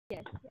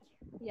Yes.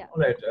 Yeah.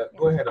 All right.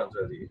 Go ahead,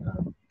 Anjali.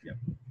 Yeah.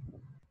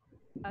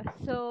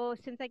 So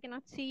since I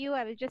cannot see you,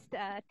 I will just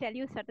tell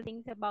you certain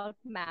things about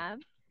ma'am.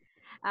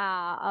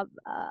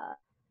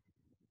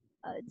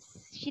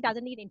 She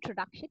doesn't need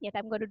introduction yet.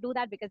 I'm going to do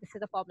that because this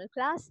is a formal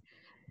class.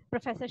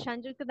 Professor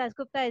Sanjukta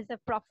Dasgupta is a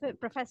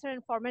professor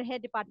and former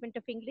head Department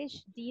of English,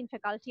 Dean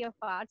Faculty of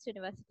Arts,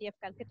 University of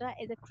Calcutta,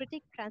 is a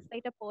critic,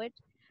 translator, poet,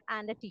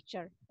 and a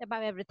teacher,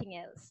 above everything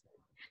else.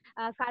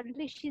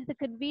 Currently, she's the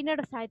convener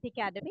of Sahitya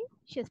Academy.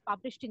 She has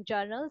published in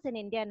journals in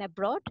India and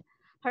abroad.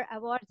 Her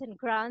awards and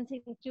grants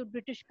include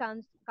British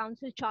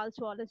Council Charles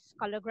Wallace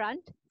Scholar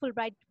Grant,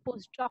 Fulbright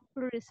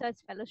Postdoctoral Research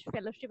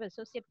Fellowship,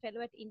 Associate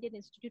Fellow at Indian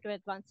Institute of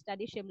Advanced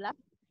Studies, Shimla.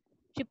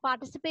 She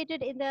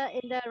participated in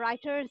the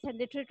Writers and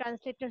Literary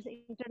Translators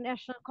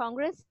International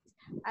Congress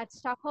at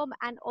Stockholm,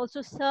 and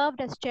also served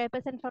as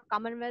chairperson for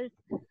Commonwealth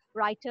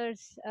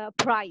Writers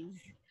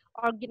Prize,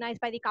 organized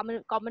by the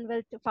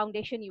Commonwealth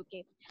Foundation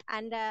UK.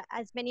 And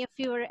as many of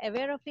you are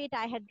aware of it,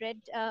 I had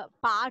read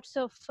parts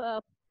of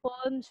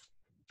poems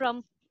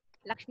from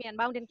Lakshmi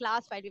Unbound in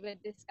class while we were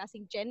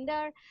discussing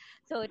gender.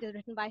 So it is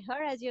written by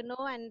her, as you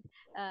know, and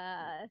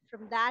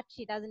from that,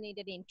 she doesn't need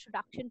any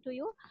introduction to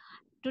you.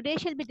 Today,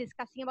 she'll be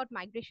discussing about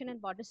migration and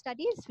border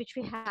studies, which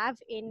we have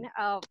in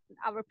our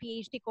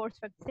PhD course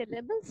for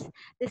syllabus.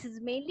 This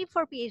is mainly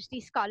for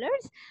PhD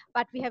scholars,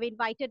 but we have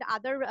invited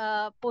other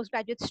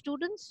postgraduate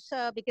students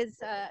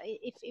because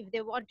if they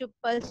want to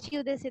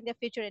pursue this in their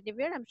future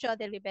endeavor, I'm sure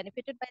they'll be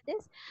benefited by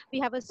this. We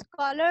have a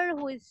scholar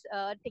who is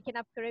taking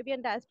up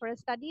Caribbean diaspora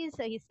studies.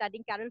 He's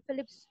studying Carol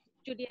Phillips,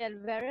 Julia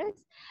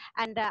Alvarez,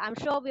 and I'm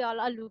sure we all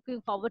are looking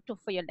forward to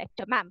for your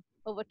lecture. Ma'am,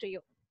 over to you.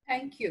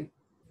 Thank you.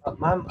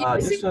 Ma'am, did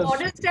you say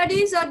border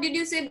studies or did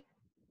you say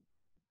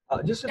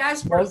just a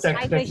small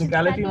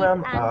technicality,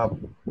 ma'am.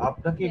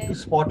 आपकी एक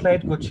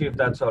spotlight could if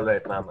that's all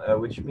right, ma'am.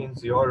 Which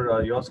means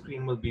your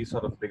screen will be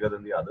sort of bigger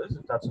than the others,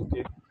 if that's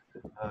okay.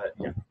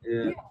 Yeah.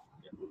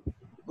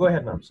 Go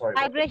ahead, ma'am. Sorry.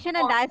 Migration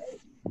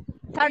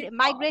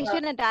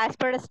and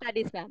diaspora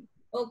studies, ma'am.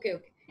 Okay.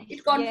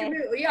 It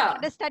contributes. Yeah.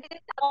 The study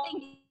is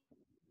something.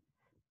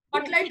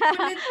 Spotlight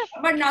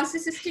but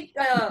narcissistic.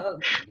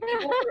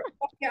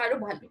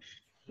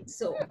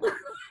 So,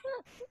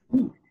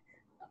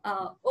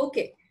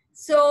 okay.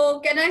 So,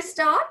 can I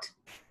start?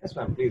 Yes,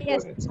 ma'am. Please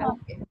yes, go ahead.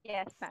 Okay.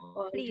 Yes, ma'am.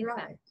 Please,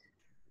 right.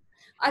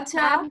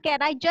 Ma'am, can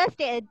I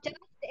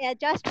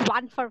just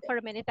one for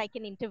a minute? I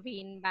can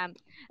intervene, ma'am.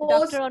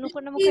 Dr.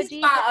 Anupurna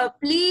Mukherjee.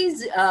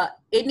 Please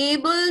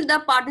enable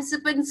the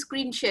participant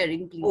screen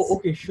sharing, please. Oh,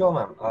 okay, sure,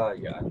 ma'am.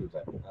 Yeah, I'll do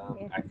that.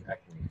 Yes.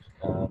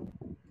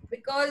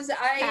 Because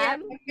I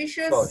am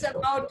ambitious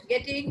about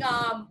getting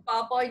a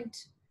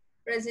PowerPoint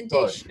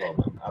presentation,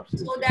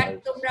 so that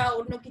তোমরা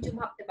অন্য কিছু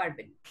ভাবতে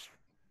পারবে।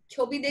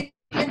 ছবি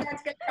দেখলে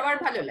আজকে সবার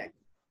ভালো লাগে।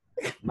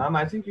 Ma'am,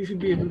 I think you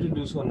should be able to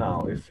do so now.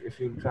 If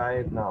you try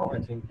it now, I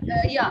think.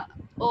 Yeah.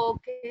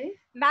 Okay.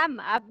 Ma'am,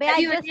 may I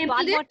just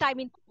one more time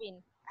intervene?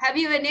 Have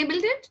you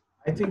enabled it?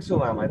 I think so,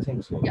 ma'am. I think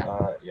so.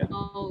 Yeah.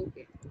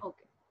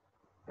 Okay.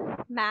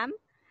 Ma'am.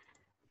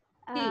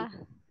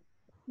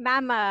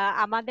 Ma'am,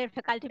 আমাদের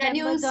faculty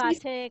members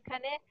আছে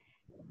এখানে.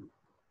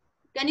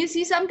 Can you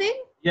see something?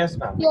 Yes,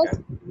 ma'am. Yes.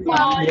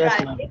 Yes,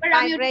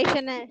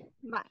 migration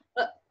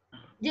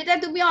যেটা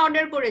তুমি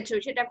order করেছো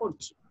সেটা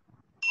করছি।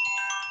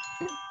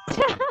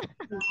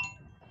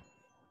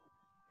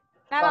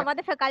 Ma'am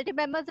আমাদের faculty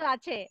members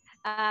আছে,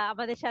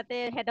 আমাদের সাথে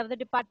হেড অফ দ্য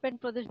ডিপার্টমেন্ট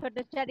প্রদেশ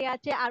ভট্টাচার্য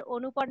আছে, আর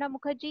Anuparna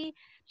Mukherjee,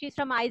 she is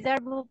from আইজার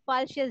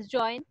Bhopal, she has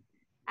joined,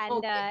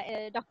 and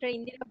Dr.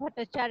 Indira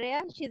Bhattacharya,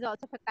 she is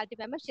also faculty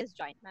member, she has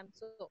joined, ma'am.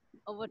 So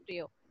over to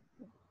you.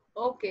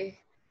 Okay,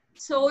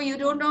 so you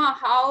don't know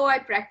how I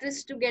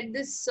practiced to get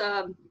this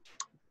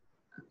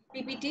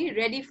PPT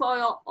ready for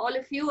all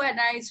of you, and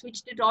I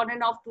switched it on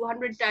and off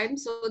 200 times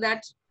so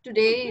that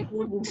today it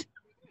wouldn't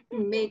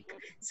make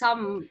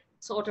some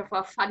sort of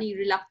a funny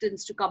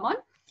reluctance to come on.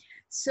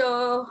 So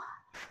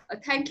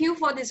thank you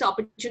for this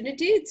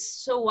opportunity. It's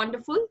so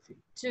wonderful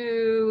to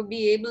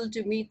be able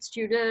to meet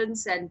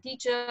students and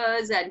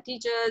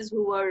teachers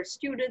who were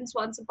students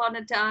once upon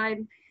a time.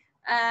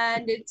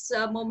 And it's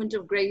a moment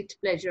of great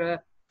pleasure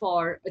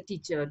for a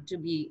teacher to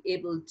be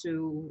able to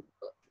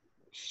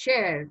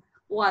share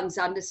one's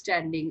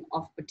understanding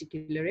of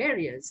particular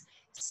areas.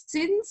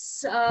 Since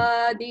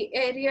the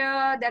area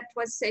that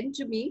was sent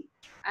to me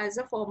as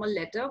a formal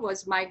letter was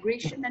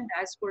migration and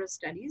diaspora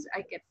studies,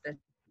 I kept that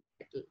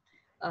title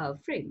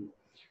frame.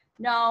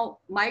 Now,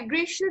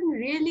 migration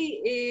really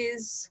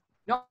is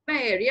not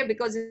my area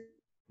because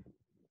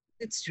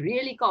it's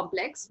really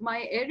complex. My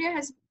area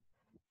has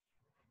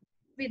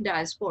been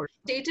diaspora.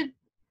 Stated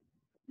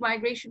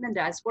migration and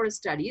diaspora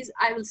studies.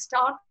 I will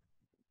start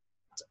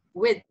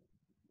with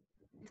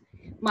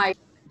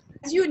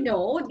as you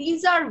know,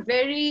 these are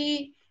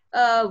very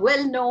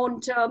well-known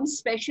terms,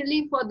 especially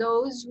for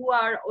those who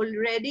are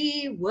already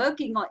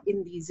working in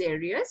these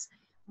areas.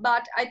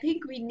 But I think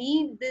we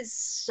need this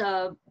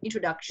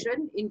introduction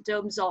in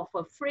terms of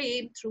a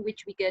frame through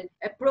which we can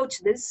approach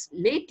this.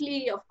 Lately,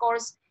 of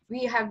course,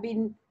 we have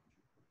been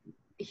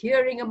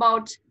hearing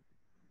about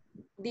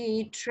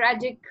the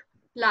tragic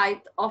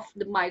plight of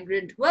the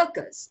migrant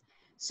workers.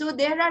 So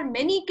there are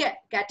many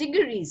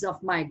categories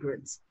of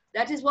migrants.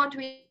 That is what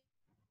we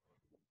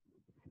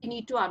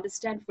need to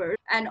understand first.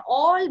 And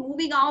all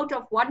moving out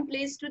of one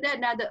place to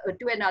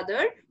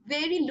another,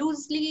 very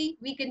loosely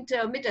we can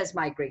term it as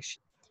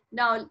migration.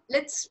 Now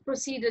let's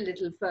proceed a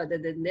little further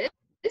than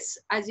this.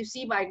 As you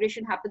see,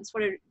 migration happens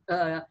for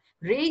a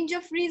range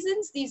of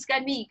reasons. These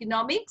can be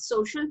economic,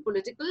 social,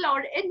 political,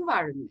 or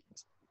environment.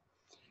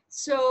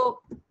 So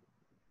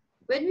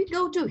when we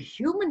go to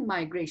human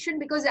migration,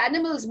 because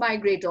animals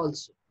migrate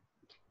also,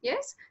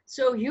 yes?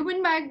 So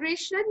human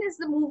migration is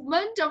the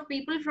movement of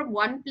people from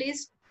one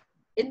place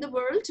in the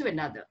world to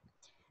another.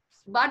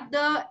 But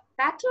the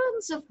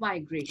patterns of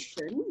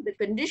migration, the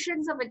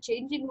conditions of a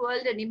changing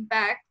world and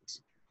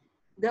impact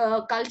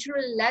the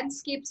cultural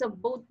landscapes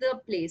of both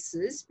the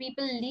places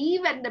people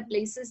leave and the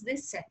places they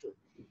settle.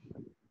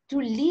 To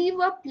leave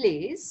a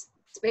place,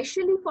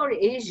 especially for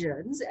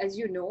Asians, as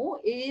you know,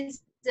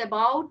 is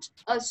about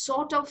a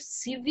sort of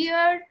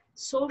severe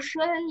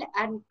social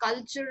and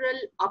cultural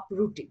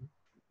uprooting.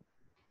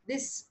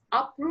 This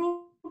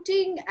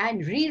uprooting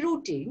and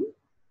rerouting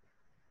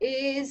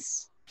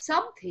is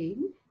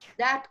something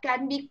that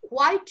can be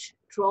quite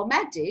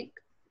traumatic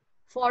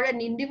for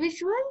an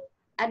individual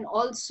and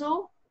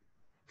also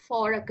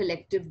for a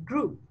collective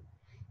group.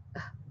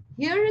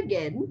 Here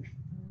again,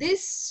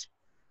 this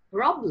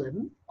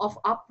problem of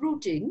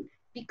uprooting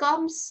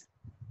becomes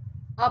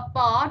a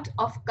part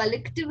of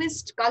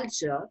collectivist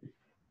culture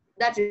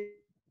that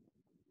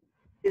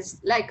is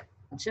like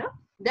culture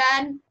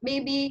than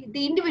maybe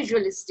the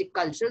individualistic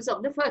cultures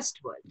of the first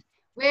world,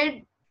 where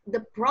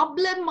the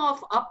problem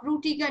of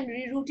uprooting and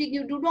rerouting,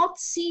 you do not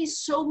see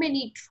so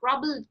many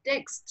troubled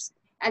texts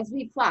as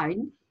we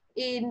find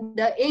in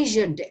the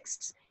Asian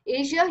texts.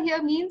 Asia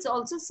here means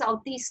also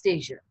Southeast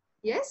Asia,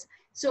 yes?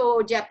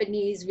 So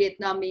Japanese,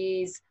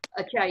 Vietnamese,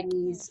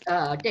 Chinese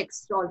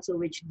texts also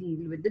which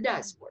deal with the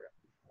diaspora.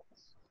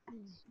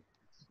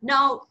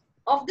 Now,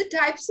 of the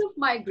types of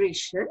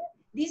migration,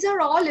 these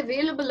are all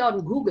available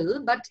on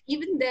Google, but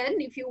even then,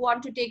 if you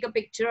want to take a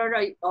picture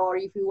or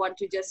if you want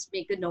to just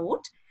make a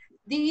note,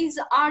 these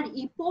are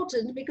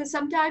important because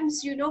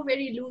sometimes, you know,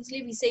 very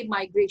loosely we say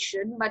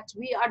migration, but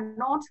we are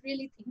not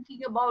really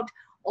thinking about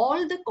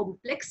all the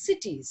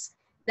complexities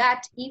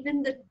that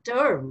even the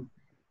term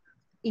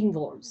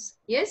involves.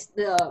 Yes,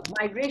 the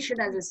migration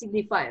as a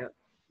signifier.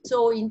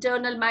 So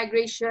internal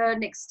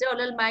migration,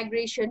 external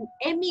migration,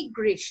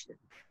 emigration.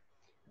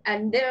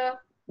 And there are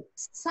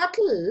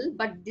subtle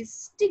but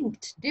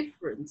distinct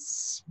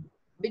difference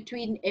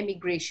between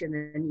emigration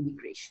and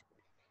immigration.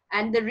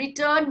 And the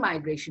return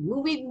migration,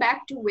 moving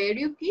back to where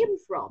you came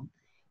from.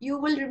 You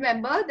will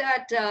remember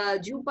that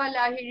Jhumpa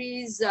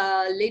Lahiri's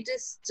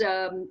latest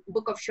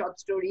book of short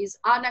stories,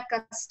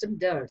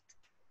 Unaccustomed Earth.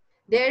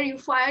 There you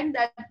find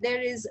that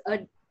there is a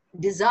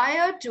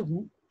desire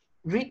to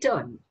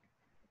return.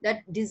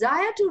 That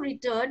desire to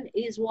return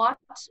is what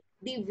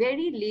the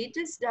very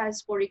latest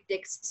diasporic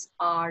texts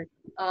are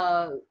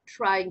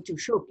trying to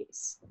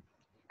showcase.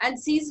 And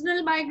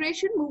seasonal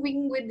migration,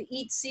 moving with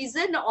each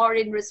season or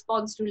in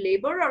response to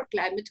labor or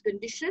climate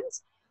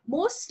conditions,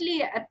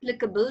 mostly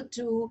applicable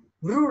to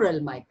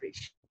rural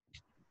migration.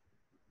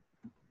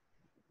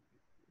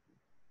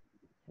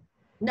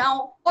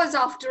 Now, because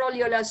after all,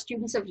 you're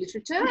students of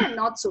literature and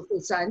not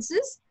social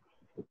sciences,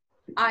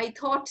 I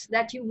thought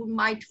that you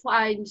might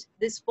find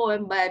this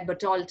poem by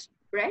Bertolt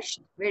Brecht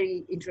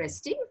very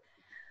interesting.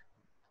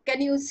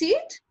 Can you see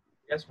it?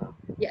 Yes, ma'am.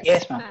 Yes,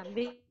 yes ma'am.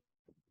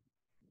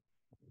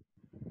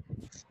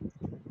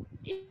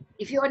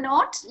 If you are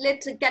not,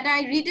 can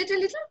I read it a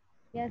little?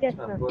 Yes,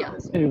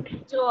 yeah.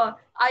 So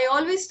I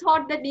always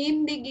thought the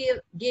name they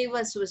gave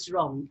us was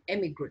wrong,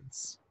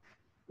 emigrants.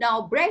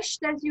 Now, Brecht,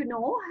 as you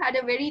know, had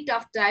a very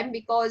tough time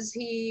because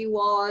he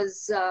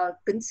was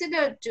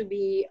considered to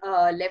be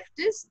a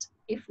leftist,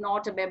 if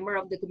not a member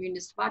of the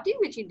Communist Party,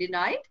 which he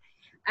denied.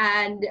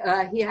 And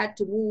he had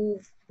to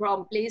move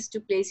from place to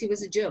place. He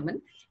was a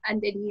German.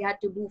 And then he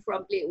had to move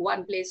from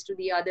one place to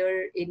the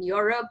other in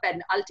Europe.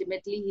 And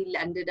ultimately, he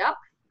landed up,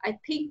 I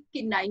think,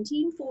 in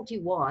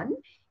 1941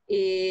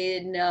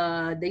 in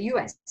the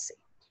USA.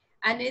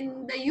 And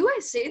in the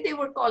USA, they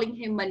were calling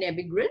him an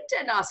immigrant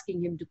and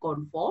asking him to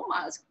conform,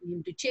 asking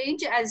him to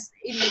change, as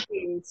in the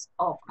case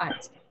of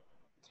Einstein.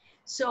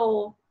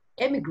 So,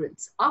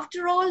 immigrants,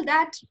 after all,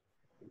 that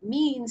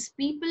means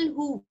people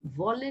who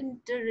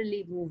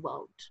voluntarily move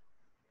out.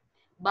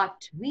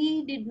 But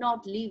we did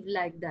not live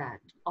like that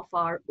of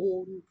our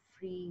own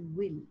free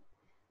will,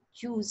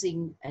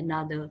 choosing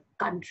another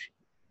country.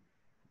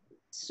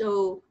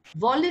 So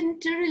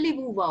voluntarily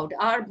move out.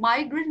 Our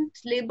migrant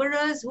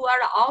laborers who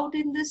are out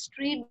in the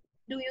street,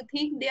 do you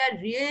think they are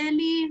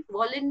really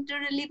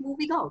voluntarily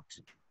moving out?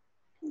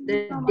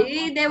 The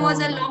day there was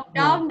a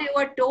lockdown, they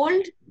were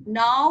told,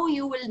 now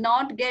you will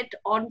not get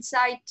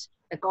on-site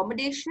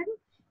accommodation.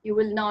 You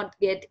will not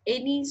get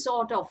any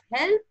sort of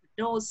help,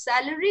 no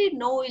salary,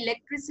 no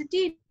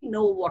electricity,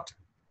 no water.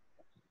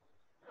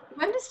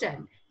 You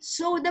understand?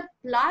 So the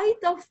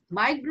plight of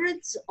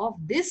migrants of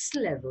this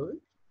level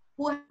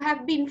who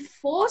have been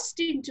forced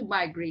into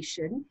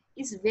migration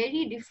is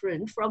very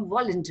different from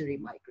voluntary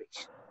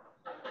migration.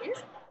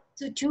 Yes.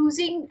 So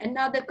choosing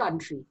another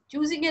country,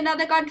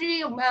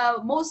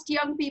 most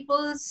young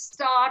people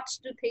start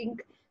to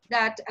think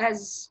that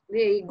as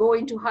they go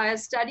into higher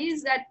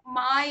studies, that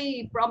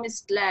my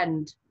promised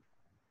land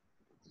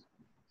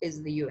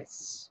is the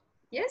US.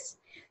 Yes.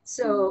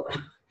 So,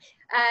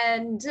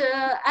 and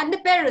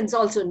the parents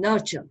also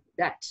nurture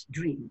that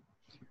dream.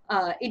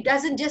 It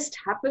doesn't just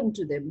happen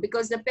to them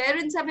because the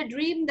parents have a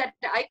dream that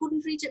I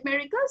couldn't reach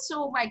America,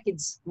 so my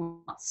kids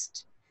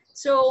must.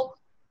 So,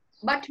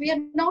 but we are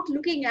not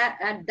looking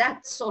at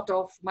that sort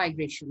of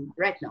migration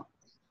right now.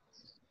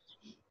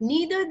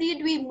 Neither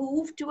did we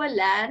move to a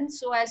land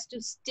so as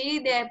to stay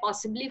there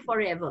possibly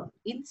forever.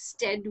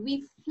 Instead,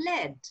 we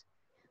fled.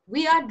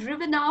 We are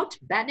driven out,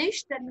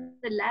 banished, and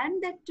the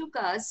land that took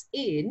us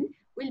in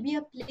will be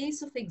a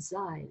place of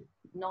exile,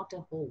 not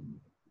a home.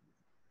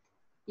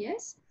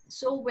 Yes?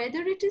 So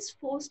whether it is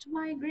forced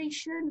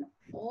migration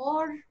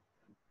or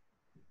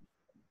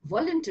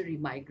voluntary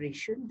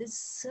migration, the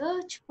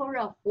search for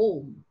a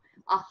home,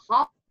 a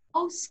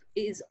house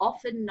is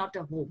often not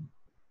a home.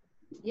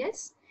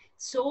 Yes?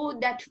 So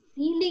that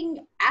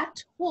feeling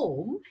at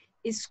home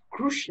is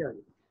crucial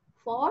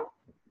for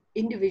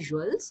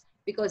individuals,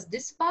 because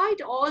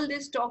despite all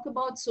this talk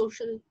about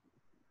social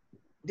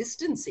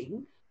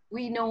distancing,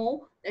 we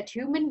know that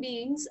human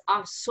beings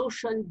are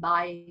social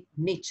by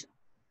nature.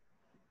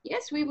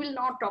 Yes, we will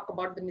not talk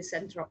about the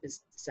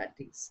misanthropist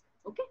studies.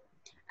 Okay.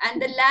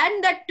 And the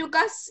land that took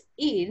us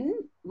in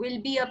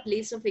will be a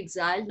place of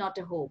exile, not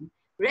a home.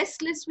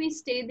 Restless, we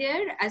stay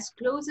there as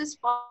close as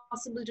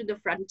possible to the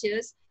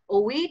frontiers,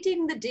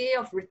 awaiting the day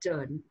of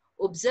return,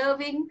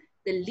 observing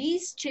the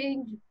least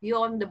change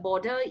beyond the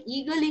border,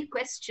 eagerly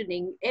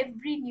questioning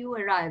every new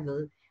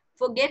arrival,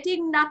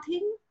 forgetting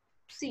nothing.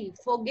 See,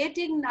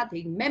 forgetting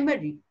nothing,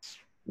 memory,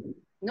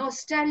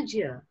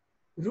 nostalgia,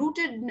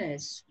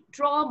 rootedness,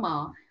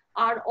 trauma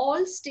are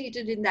all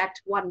stated in that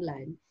one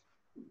line.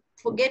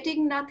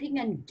 Forgetting nothing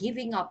and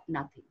giving up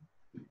nothing.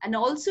 And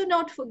also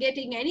not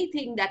forgetting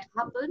anything that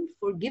happened,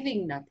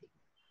 forgiving nothing.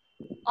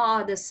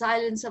 Ah, the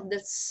silence of the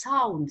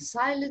sound,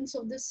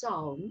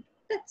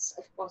 that's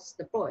of course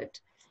the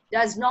poet,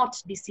 does not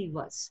deceive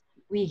us.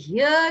 We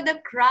hear the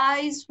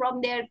cries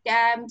from their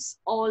camps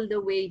all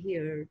the way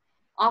here.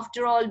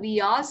 After all,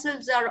 we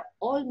ourselves are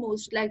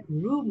almost like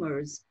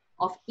rumors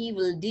of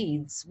evil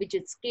deeds which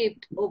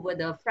escaped over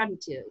the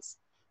frontiers.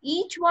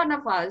 Each one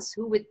of us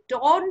who with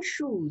torn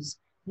shoes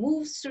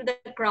moves through the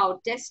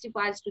crowd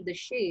testifies to the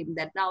shame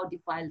that now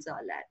defiles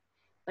our land.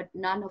 But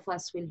none of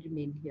us will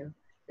remain here.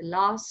 The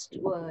last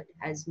word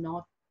has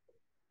not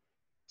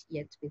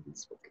yet been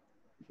spoken.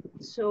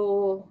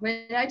 So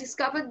when I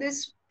discovered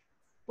this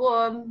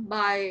poem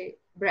by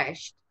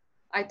Brecht,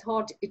 I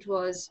thought it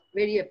was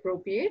very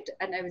appropriate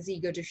and I was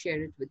eager to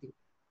share it with you.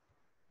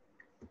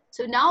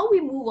 So now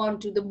we move on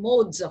to the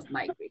modes of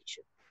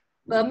migration.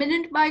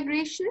 Permanent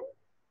migration,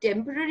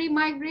 temporary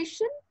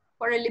migration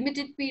for a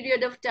limited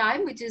period of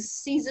time, which is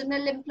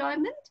seasonal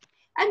employment,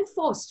 and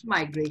forced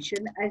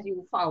migration, as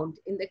you found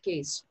in the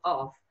case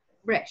of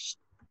Brecht.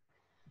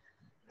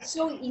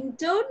 So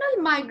internal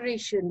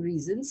migration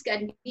reasons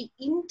can be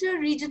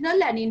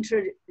inter-regional and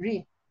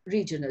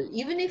intra-regional.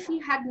 Even if we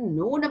hadn't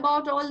known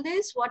about all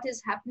this, what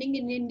is happening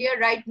in India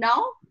right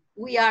now,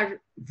 we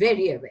are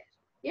very aware.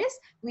 Yes,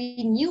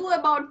 we knew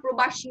about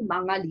Probashi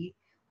Bangali,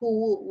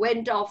 who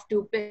went off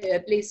to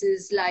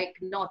places like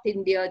North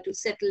India to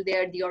settle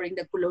there during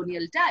the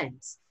colonial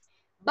times.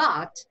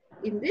 But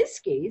in this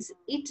case,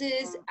 it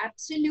is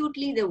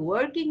absolutely the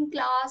working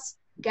class,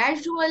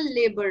 casual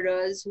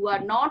laborers who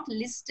are not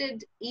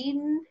listed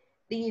in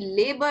the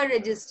labor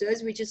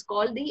registers, which is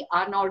called the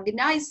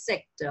unorganized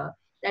sector,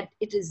 that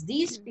it is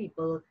these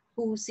people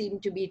who seem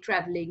to be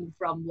traveling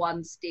from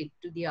one state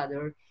to the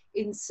other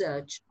in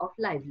search of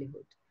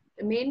livelihood.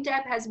 The main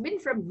tap has been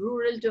from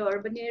rural to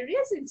urban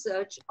areas in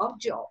search of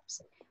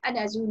jobs. And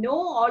as you know,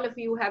 all of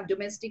you have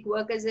domestic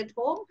workers at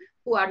home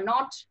who are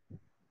not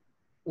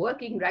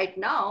working right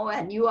now,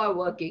 and you are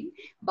working,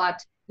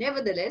 but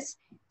nevertheless,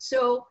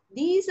 so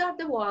these are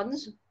the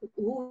ones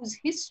whose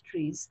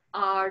histories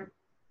are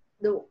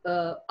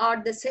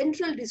the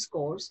central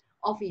discourse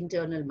of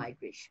internal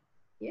migration.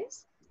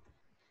 Yes.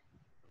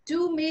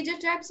 Two major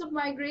types of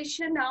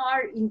migration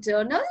are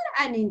internal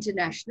and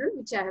international,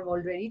 which I have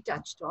already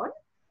touched on.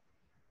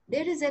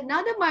 There is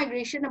another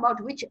migration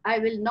about which I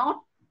will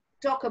not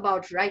talk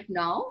about right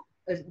now,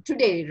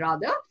 today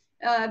rather,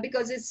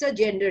 because it's a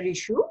gender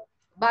issue.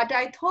 But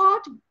I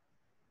thought,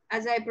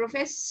 as I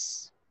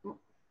profess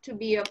to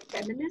be a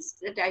feminist,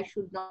 that I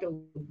should not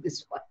do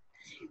this one.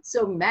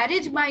 So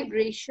marriage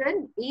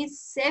migration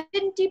is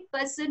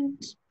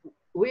 70%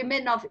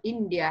 women of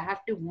India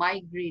have to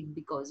migrate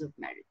because of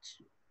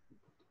marriage.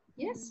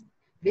 Yes,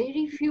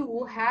 very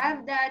few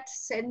have that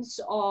sense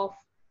of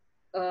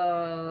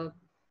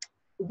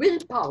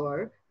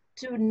willpower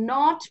to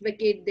not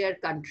vacate their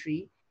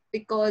country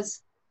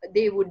because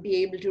they would be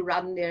able to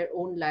run their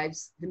own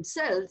lives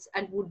themselves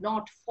and would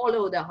not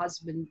follow the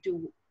husband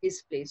to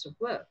his place of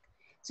work.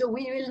 So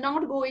we will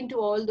not go into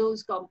all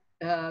those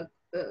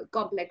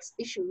complex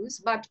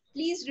issues, but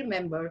please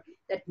remember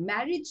that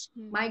marriage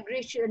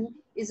migration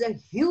is a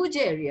huge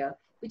area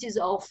which is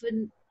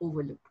often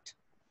overlooked.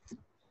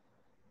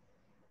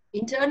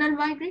 Internal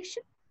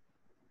migration,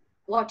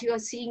 what you are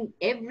seeing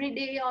every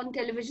day on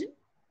television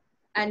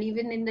and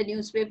even in the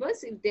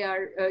newspapers, if they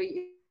are,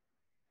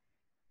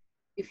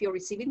 if you're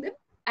receiving them.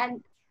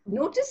 And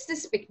notice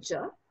this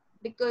picture,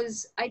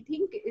 because I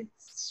think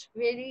it's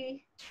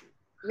very,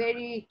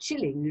 very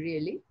chilling,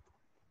 really.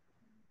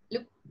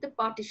 Look at the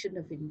partition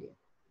of India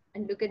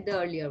and look at the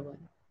earlier one.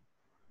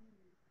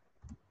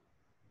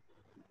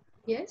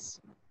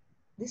 Yes,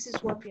 this is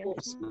what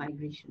forced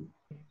migration.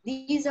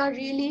 These are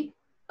really,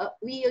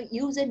 we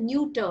use a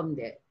new term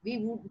there.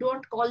 We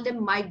don't call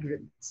them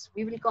migrants.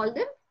 We will call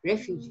them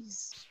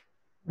refugees.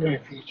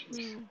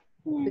 Refugees.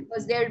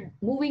 Because they're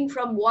moving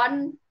from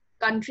one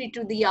country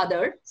to the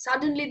other.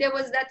 Suddenly there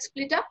was that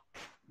split up.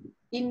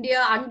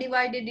 India,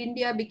 undivided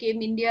India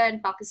became India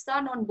and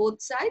Pakistan on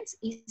both sides,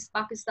 East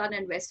Pakistan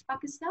and West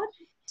Pakistan.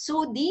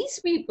 So these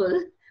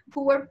people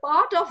who were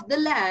part of the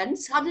land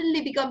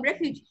suddenly become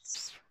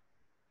refugees,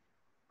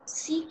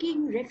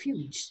 seeking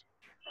refuge.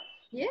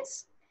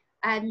 Yes,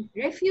 and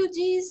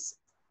refugees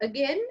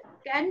again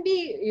can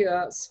be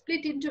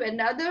split into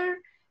another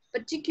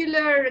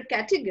particular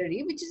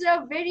category, which is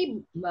a very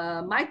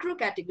micro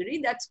category,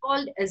 that's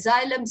called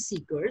asylum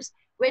seekers,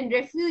 when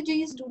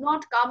refugees do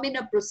not come in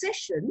a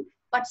procession,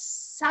 but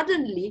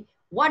suddenly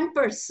one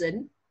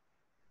person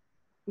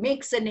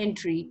makes an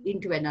entry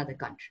into another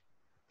country.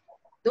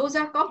 Those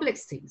are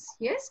complex things,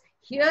 yes?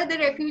 Here the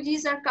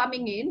refugees are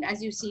coming in,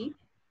 as you see,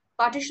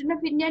 partition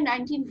of India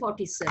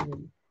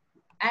 1947,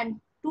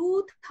 and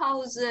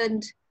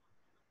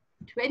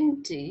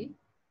 2020,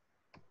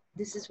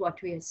 this is what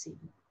we are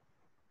seeing.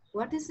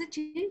 What is the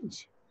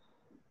change?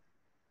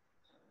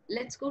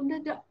 Let's go into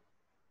the,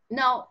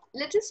 now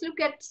let us look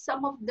at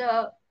some of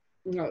the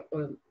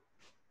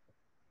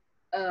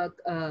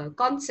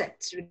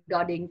concepts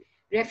regarding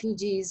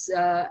refugees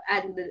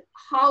and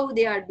how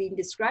they are being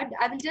described.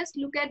 I will just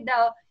look at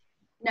the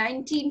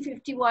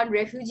 1951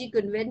 Refugee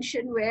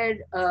Convention, where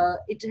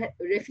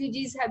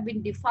refugees have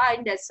been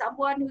defined as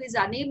someone who is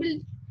unable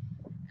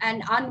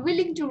and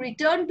unwilling to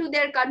return to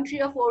their country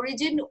of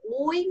origin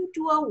owing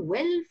to a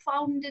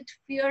well-founded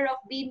fear of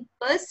being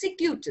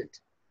persecuted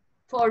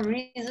for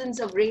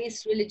reasons of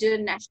race,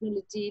 religion,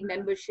 nationality,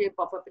 membership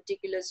of a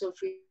particular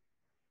social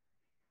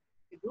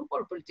group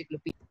or political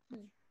people.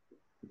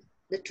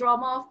 The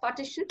trauma of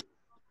partition,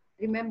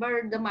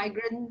 remember the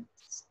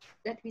migrants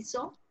that we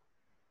saw?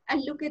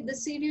 And look at the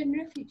Syrian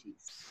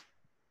refugees.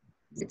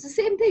 It's the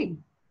same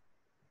thing.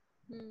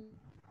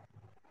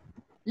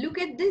 Look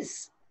at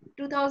this,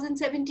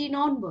 2017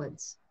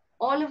 onwards.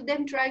 All of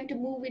them trying to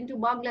move into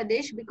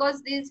Bangladesh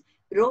because these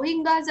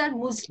Rohingyas are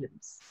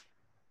Muslims.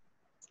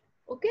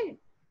 Okay.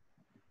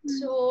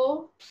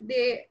 So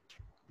they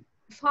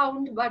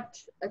found, but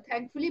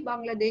thankfully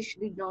Bangladesh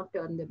did not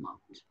turn them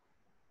out.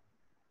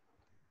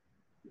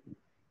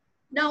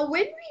 Now,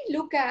 when we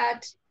look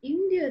at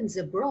Indians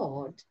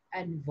abroad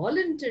and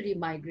voluntary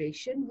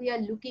migration, we are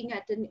looking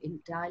at an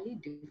entirely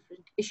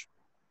different issue.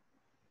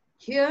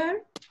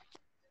 Here,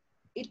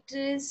 it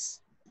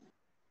is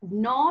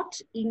not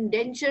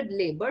indentured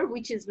labor,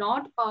 which is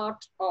not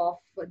part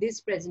of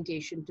this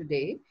presentation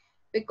today,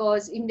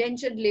 because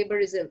indentured labor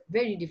is a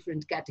very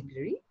different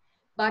category.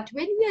 But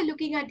when we are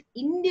looking at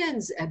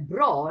Indians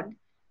abroad,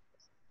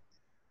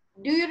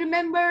 do you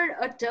remember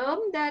a term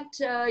that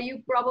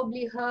you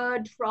probably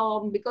heard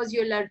from, because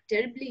you're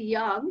terribly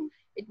young,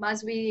 it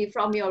must be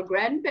from your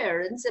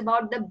grandparents,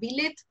 about the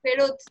bilet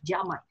ferot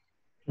jamai?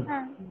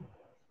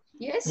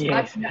 Yes,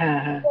 yes.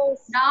 But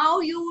now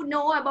you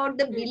know about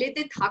the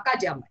bilete thaka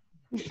jamai.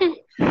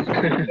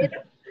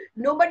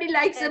 Nobody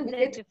likes a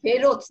bilet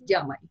ferot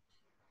jamai.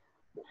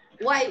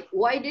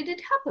 Why did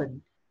it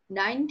happen?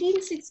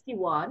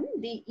 1961,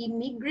 the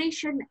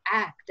Immigration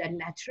Act and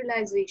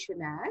Naturalization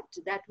Act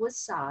that was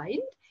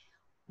signed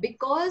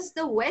because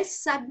the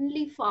West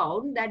suddenly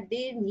found that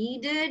they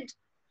needed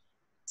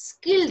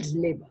skilled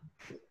labor,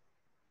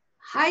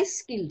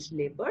 high-skilled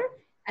labor,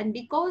 and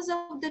because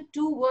of the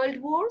two world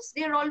wars,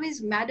 they're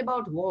always mad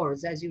about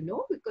wars, as you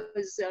know,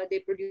 because they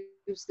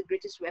produce the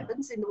greatest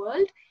weapons in the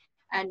world,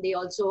 and they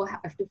also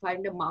have to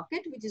find a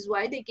market, which is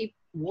why they keep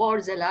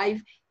wars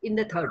alive in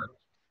the third world.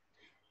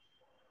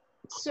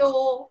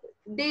 So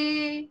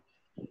they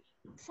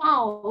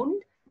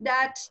found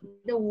that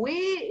the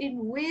way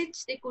in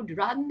which they could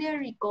run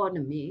their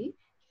economy,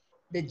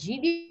 the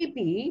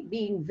GDP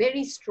being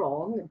very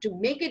strong, to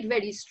make it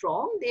very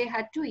strong, they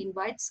had to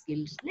invite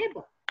skilled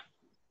labor.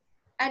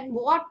 And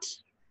what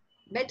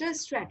better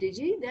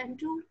strategy than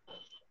to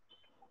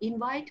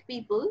invite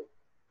people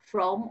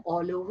from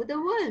all over the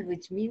world,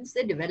 which means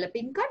the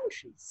developing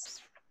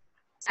countries.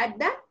 At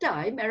that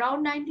time,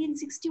 around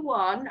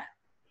 1961,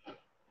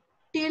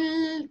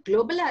 till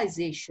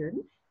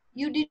globalization,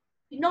 you did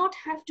not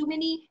have too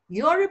many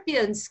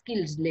European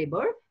skilled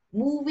labor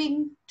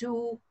moving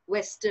to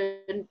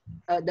Western,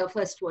 the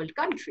first world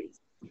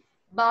countries.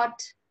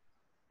 But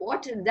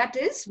what that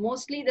is,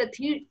 mostly the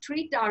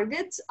three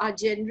targets are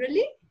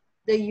generally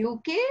the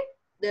UK,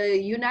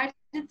 the United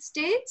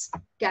States,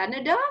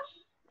 Canada,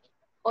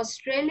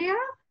 Australia,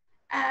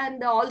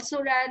 and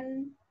also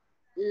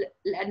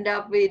end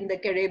up in the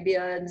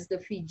Caribbeans, the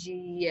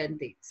Fiji and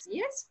things.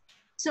 Yes.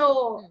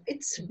 So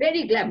it's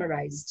very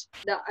glamorized,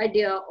 the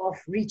idea of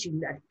reaching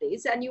that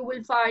place. And you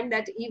will find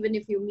that even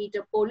if you meet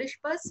a Polish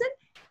person,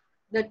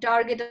 the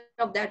target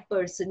of that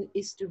person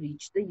is to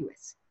reach the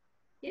US.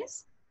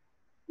 Yes.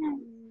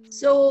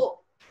 So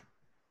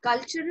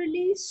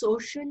culturally,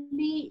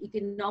 socially,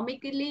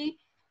 economically,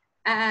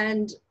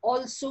 and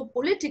also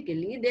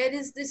politically, there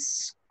is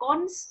this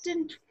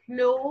constant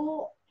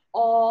flow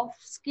of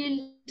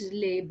skilled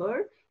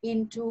labor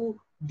into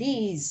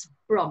these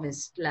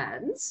promised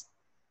lands,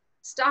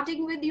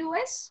 starting with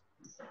US,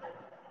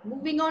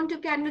 moving on to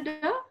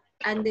Canada,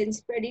 and then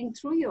spreading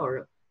through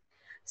Europe.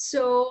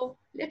 So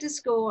let us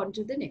go on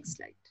to the next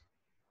slide.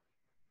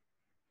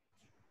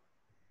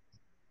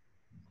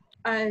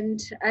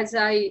 And as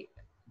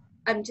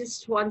I'm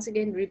just once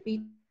again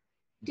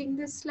repeating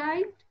this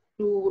slide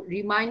to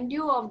remind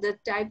you of the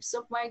types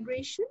of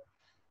migration.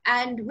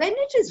 And when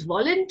it is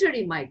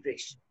voluntary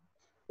migration,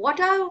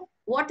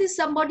 what is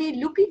somebody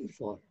looking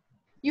for?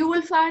 You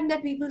will find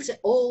that people say,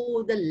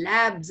 oh, the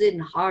labs in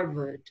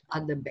Harvard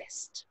are the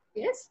best.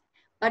 Yes,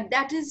 but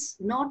that is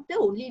not the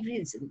only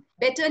reason.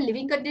 Better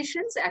living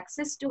conditions,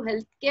 access to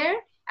healthcare,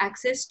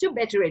 access to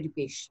better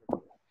education.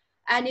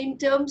 And in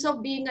terms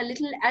of being a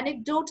little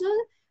anecdotal,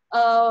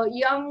 a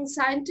young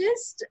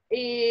scientist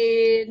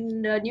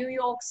in New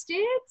York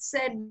State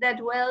said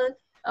that, well,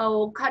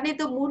 khane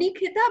to muri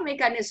kheta, main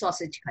khane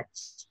sausage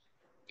khachi.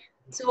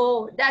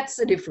 So that's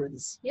the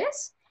difference,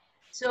 yes?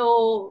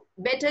 So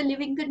better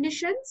living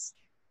conditions,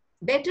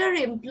 better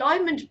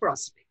employment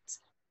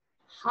prospects,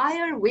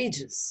 higher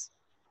wages.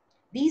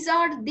 These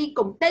are the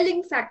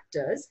compelling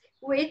factors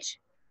which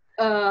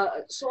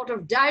sort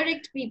of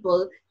direct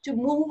people to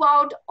move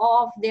out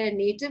of their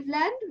native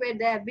land where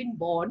they have been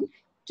born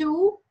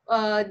to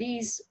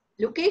these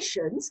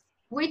locations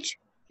which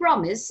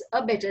promise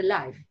a better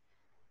life.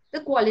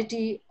 The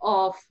quality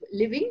of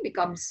living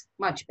becomes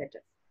much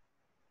better.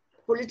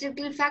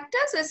 Political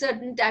factors, a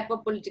certain type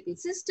of political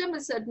system, a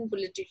certain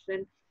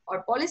politician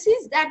or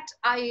policies, that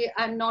I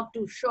am not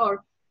too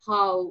sure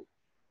how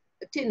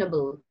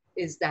tenable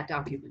is that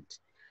argument.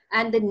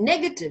 And the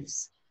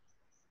negatives,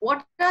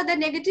 what are the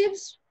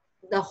negatives?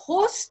 The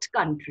host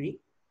country,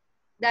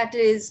 that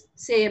is,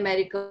 say,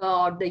 America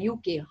or the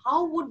UK,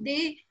 how would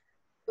they,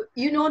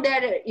 you know,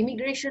 their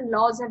immigration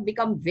laws have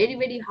become very,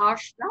 very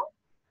harsh now.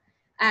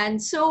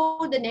 And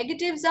so the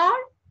negatives are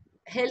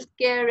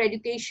healthcare,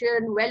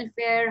 education,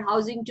 welfare,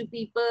 housing to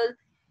people,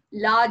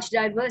 large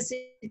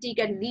diversity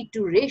can lead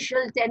to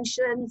racial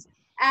tensions.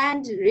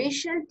 And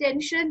racial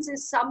tensions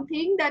is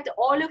something that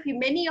all of you,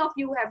 many of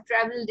you have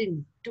traveled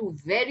into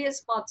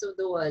various parts of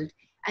the world,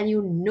 and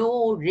you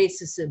know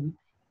racism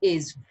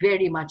is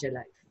very much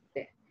alive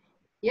there.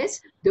 Yes,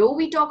 though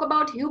we talk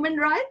about human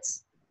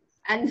rights,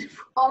 and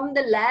from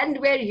the land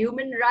where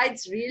human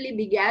rights really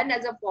began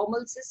as a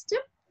formal system,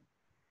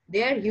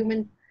 their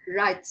human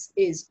rights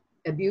is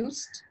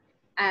abused,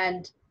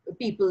 and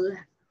people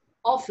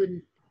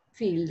often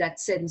feel that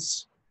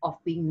sense of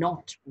being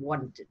not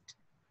wanted.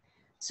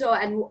 So,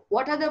 and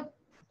what are the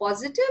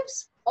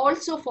positives?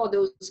 Also for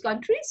those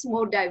countries,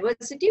 more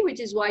diversity, which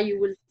is why you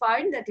will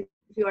find that if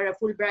you are a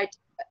Fulbright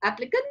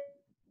applicant,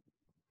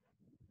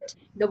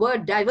 the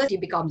word diversity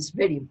becomes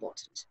very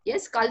important.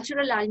 Yes,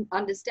 cultural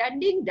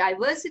understanding,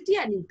 diversity,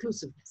 and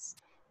inclusiveness.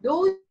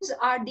 Those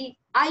are the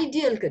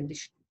ideal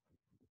conditions.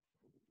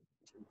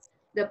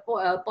 The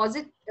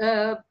positive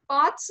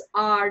parts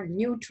are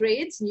new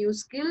trades, new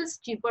skills,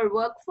 cheaper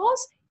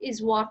workforce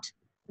is what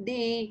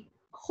the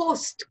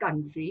host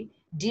country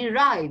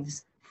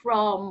derives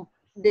from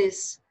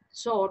this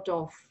sort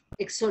of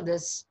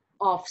exodus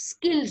of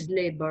skilled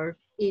labor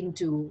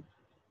into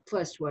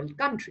first world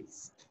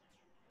countries.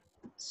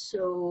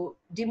 So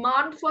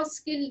demand for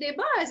skilled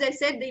labor, as I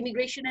said, the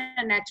Immigration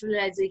and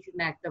Naturalization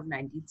Act of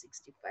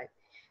 1965.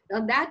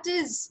 Now that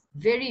is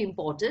very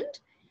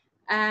important,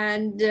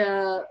 and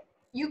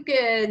you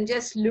can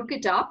just look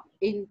it up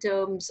in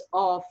terms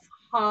of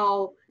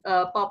how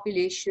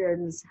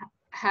populations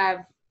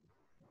have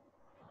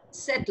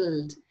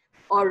settled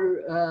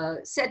or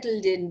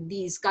settled in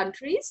these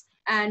countries,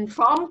 and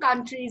from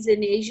countries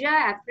in Asia,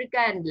 Africa,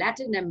 and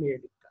Latin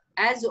America,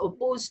 as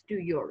opposed to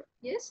Europe.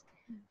 Yes,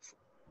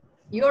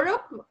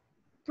 Europe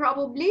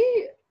probably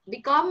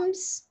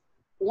becomes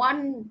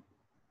one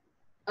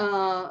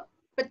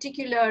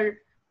particular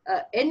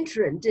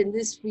entrant in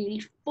this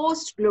field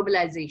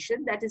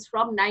post-globalization, that is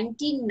from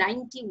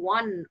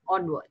 1991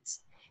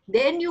 onwards.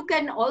 Then you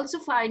can also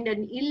find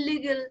an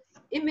illegal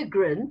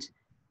immigrant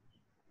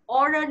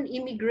or an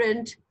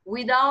immigrant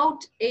without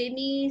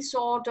any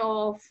sort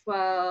of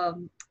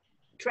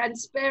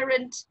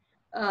transparent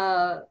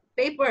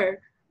papers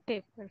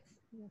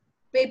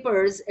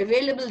papers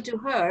available to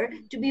her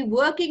to be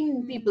working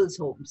in people's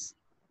homes.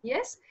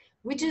 Yes,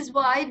 which is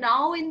why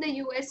now in the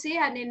USA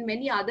and in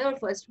many other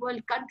first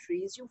world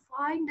countries, you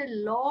find a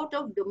lot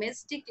of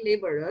domestic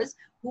laborers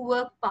who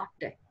work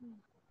part-time,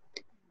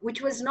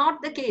 which was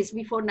not the case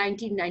before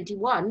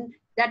 1991.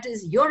 That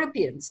is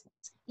Europeans,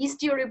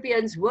 East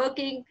Europeans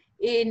working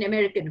in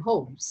American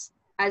homes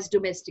as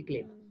domestic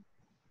labor.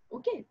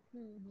 Okay.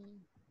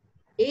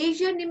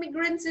 Asian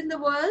immigrants in the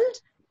world.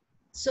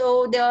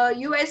 So the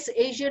US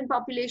Asian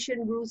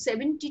population grew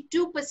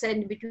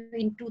 72%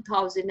 between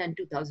 2000 and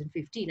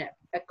 2015,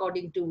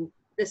 according to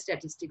the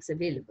statistics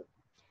available.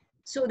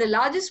 So the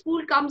largest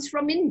pool comes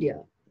from India,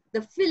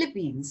 the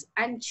Philippines,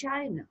 and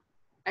China,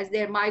 as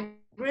their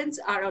migrants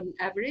are on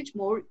average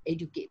more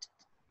educated.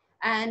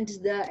 And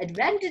the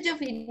advantage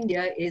of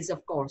India is,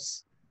 of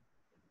course,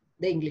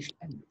 the English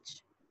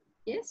language.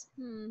 Yes?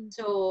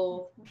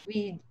 So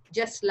we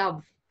just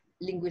love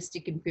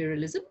linguistic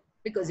imperialism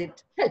because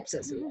it helps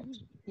us a lot.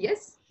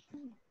 Yes?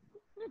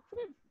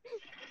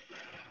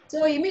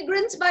 So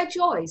immigrants by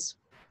choice.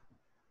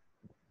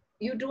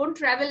 You don't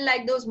travel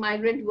like those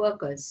migrant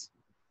workers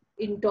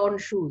in torn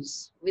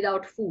shoes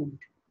without food.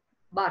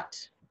 But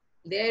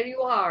there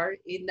you are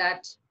in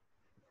that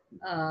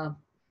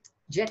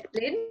jet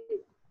plane,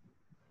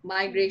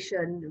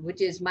 migration,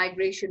 which is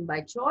migration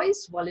by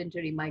choice,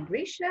 voluntary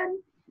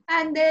migration.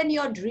 And then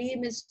your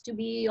dream is to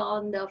be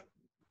on the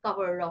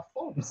cover of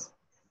Forbes.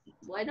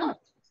 Why not?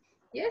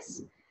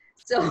 Yes.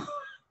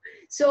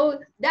 So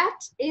that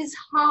is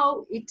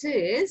how it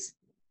is.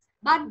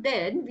 But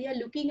then we are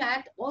looking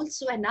at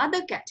also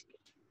another category,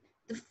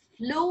 the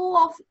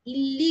flow of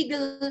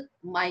illegal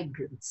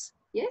migrants.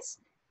 Yes.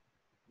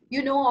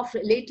 You know,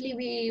 lately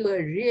we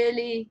were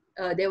really,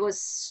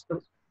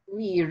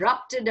 we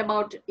erupted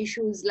about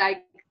issues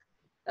like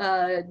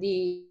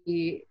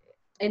the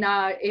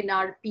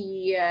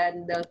NRP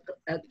and the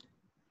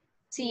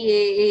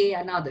CAA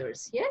and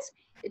others. Yes,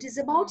 it is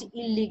about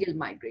illegal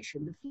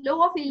migration. The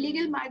flow of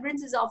illegal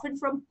migrants is often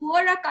from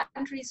poorer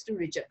countries to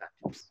richer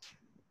countries.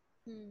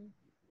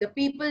 The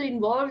people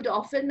involved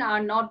often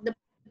are not the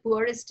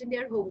poorest in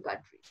their home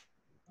country.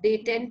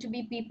 They tend to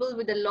be people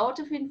with a lot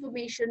of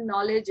information,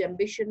 knowledge,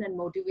 ambition, and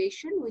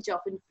motivation, which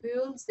often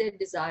fuels their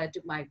desire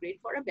to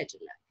migrate for a better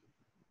life.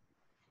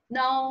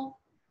 Now,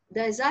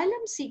 the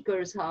asylum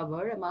seekers,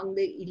 however, among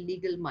the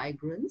illegal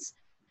migrants,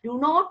 do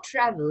not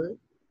travel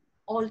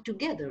all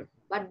together,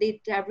 but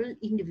they travel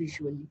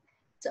individually.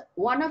 So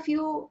one of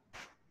you,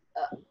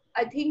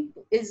 I think,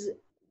 is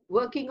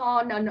working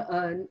on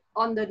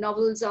the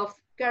novels of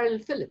Carol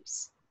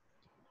Phillips.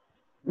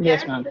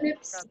 Yes, Carol ma'am.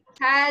 Phillips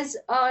has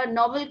a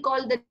novel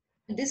called The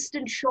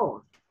Distant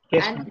Shore,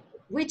 Yes, and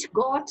which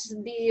was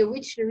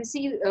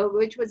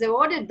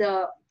awarded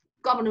the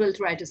Commonwealth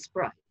Writers'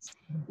 Prize.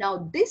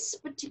 Now, this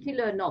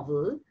particular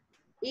novel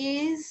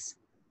is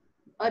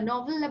a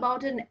novel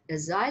about an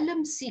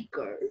asylum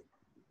seeker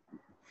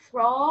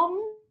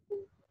from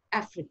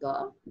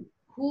Africa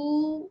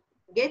who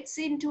gets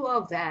into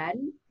a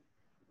van,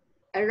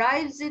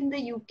 arrives in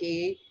the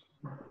UK,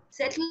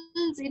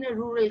 settles in a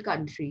rural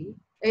country,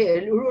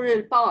 a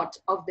rural part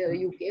of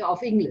the UK,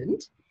 of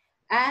England,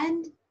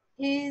 and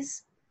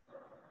his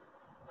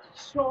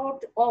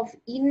sort of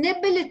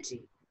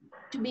inability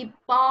to be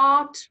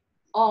part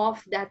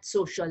of that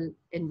social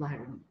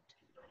environment.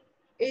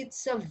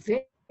 It's a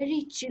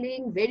very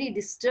chilling, very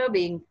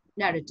disturbing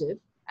narrative.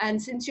 And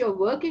since you're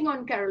working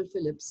on Carol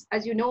Phillips,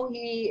 as you know,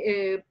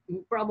 he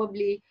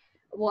probably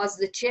was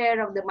the chair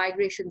of the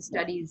Migration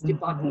Studies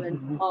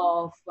Department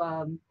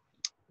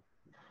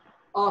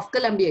of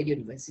Columbia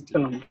University.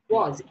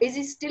 Is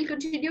he still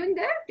continuing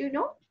there? Do you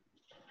know?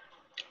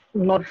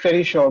 Not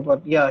very sure,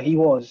 but yeah, he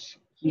was.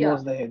 He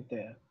was the head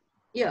there.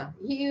 Yeah,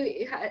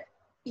 he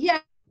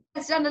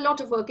has done a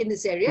lot of work in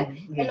this area,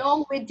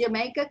 along with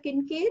Jamaica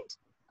Kincaid,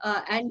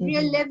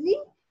 Andrea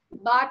Levy.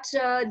 But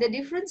the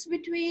difference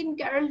between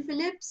Carol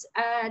Phillips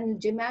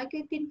and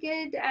Jamaica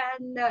Kincaid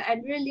and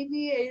Andrea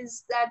Levy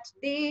is that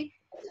the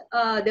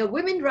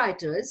women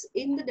writers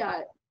in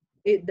the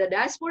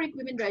diasporic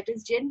women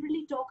writers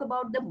generally talk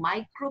about the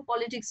micro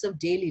politics of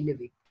daily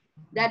living.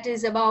 That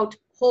is about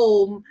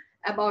home,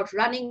 about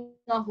running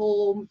a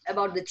home,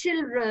 about the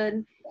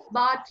children.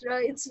 But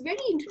it's very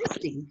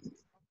interesting.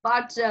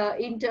 But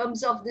in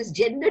terms of this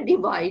gender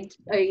divide,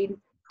 in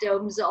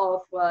terms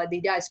of the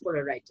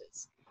diaspora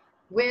writers,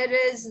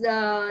 whereas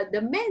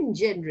the men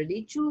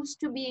generally choose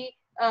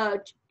a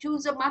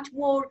much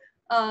more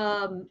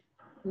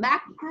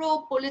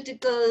macro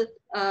political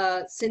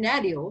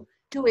scenario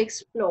to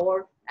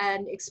explore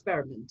and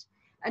experiment.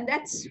 And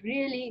that's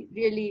really,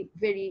 really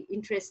very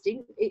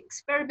interesting.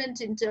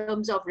 Experiment in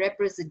terms of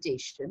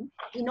representation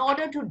in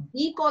order to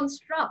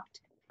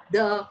deconstruct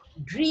the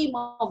dream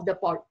of the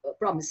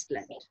promised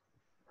land.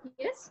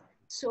 Yes.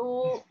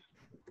 So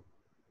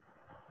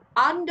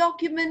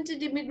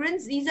undocumented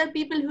immigrants, these are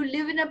people who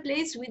live in a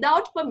place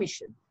without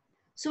permission.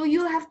 So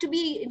you have to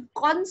be in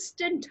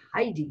constant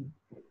hiding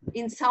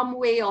in some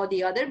way or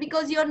the other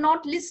because you're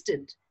not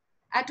listed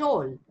at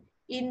all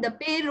in the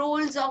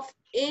payrolls of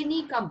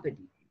any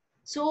company.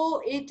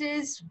 So it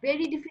is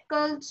very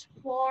difficult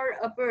for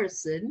a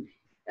person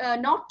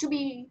not to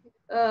be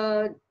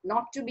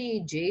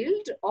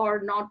jailed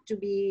or not to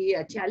be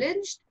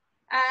challenged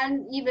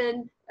and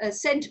even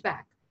sent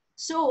back.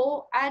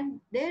 So, and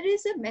there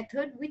is a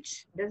method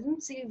which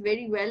doesn't say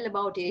very well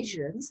about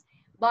Asians,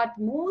 but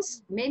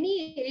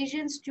many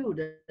Asian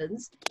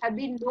students have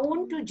been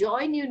known to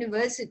join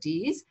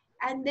universities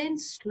and then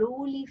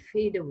slowly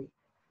fade away.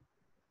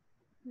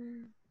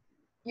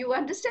 You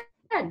understand,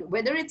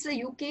 whether it's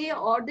the UK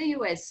or the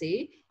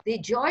USA, they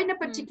join a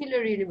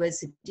particular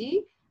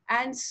university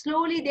and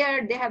slowly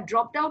they have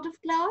dropped out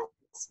of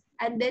class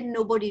and then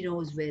nobody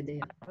knows where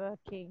they are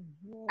working.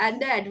 Yes.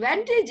 And the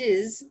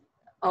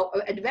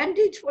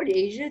advantage for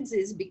Asians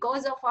is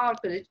because of our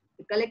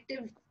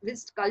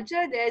collectivist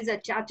culture, there's a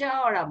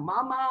chacha or a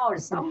mama or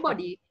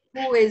somebody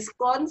who is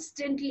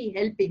constantly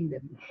helping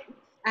them.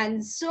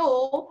 And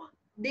so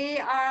they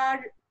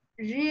are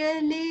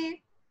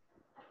really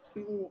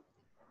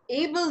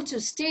able to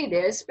stay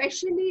there,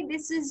 especially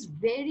this is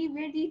very,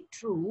 very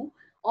true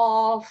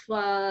of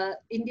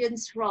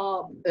Indians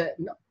from,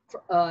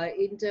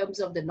 in terms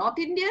of the North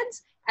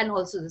Indians and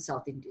also the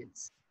South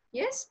Indians.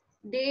 Yes,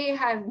 they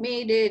have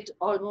made it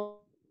almost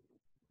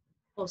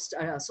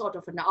sort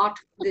of an art,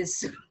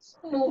 this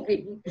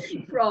moving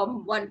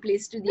from one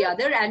place to the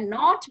other and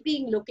not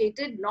being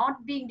located,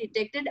 not being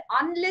detected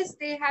unless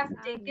they have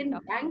taken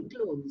bank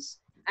loans.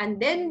 And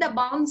then the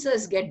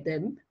bouncers get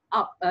them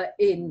up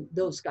in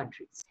those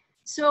countries.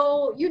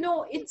 So, you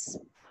know, it's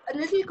a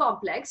little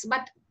complex,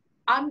 but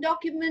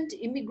undocumented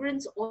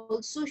immigrants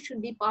also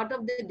should be part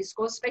of the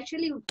discourse,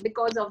 especially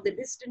because of the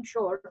Distant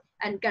Shore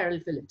and Carol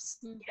Phillips.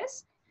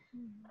 Yes.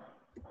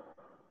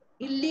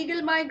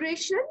 Illegal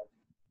migration.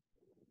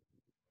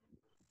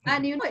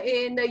 And, you know,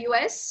 in the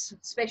US,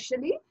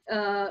 especially,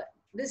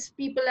 these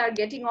people are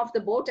getting off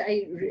the boat.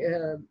 I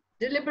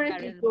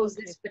deliberately chose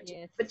this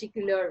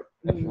particular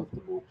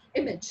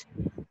image.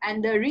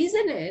 And the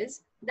reason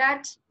is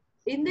that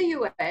in the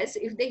US,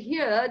 if they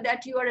hear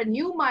that you are a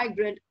new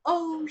migrant,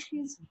 oh,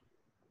 she's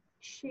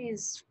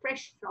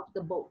fresh off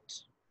the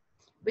boat,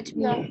 which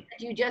means that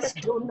you just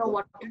don't know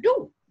what to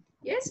do.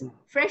 Yes,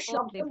 fresh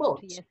off the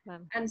boat. Yes,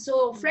 and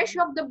so fresh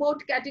off the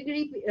boat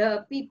category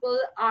people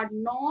are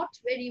not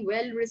very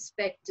well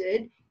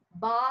respected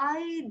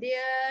by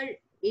their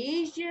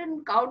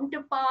Asian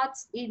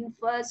counterparts in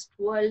first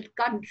world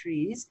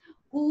countries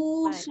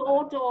who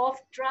sort of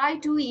try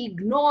to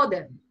ignore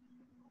them.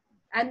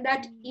 And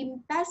that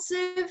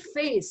impassive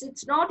face,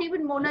 it's not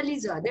even Mona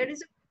Lisa. There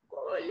is a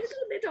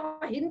little bit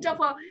of a hint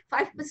of a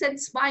 5%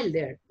 smile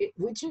there,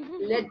 which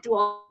led to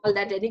all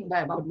that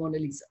enigma about Mona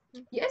Lisa.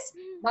 Yes,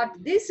 but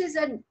this is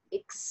an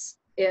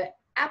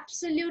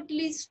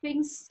absolutely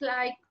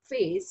sphinx-like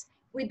face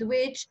with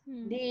which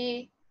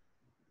the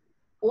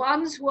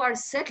ones who are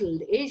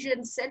settled,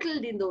 Asians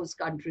settled in those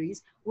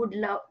countries, would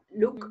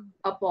look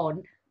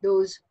upon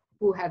those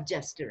who have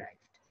just arrived.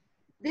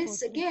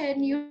 This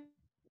again, you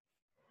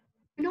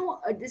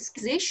know, this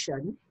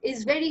accusation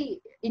is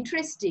very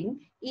interesting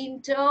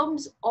in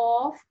terms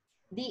of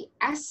the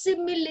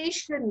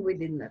assimilation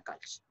within the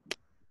culture.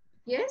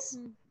 Yes,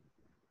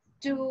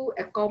 to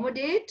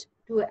accommodate,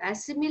 to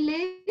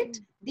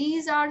assimilate,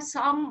 these are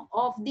some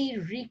of the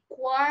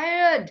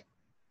required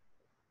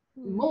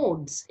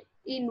modes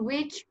in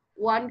which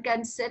one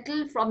can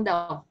settle from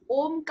the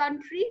home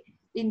country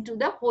into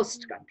the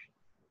host country.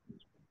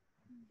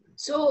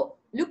 So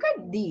look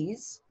at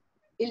these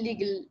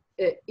illegal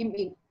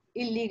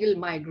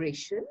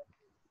migration,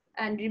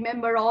 and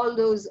remember all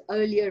those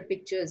earlier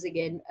pictures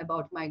again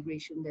about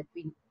migration that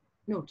we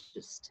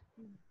noticed.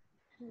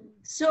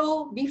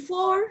 So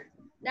before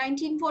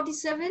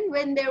 1947,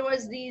 when there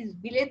was these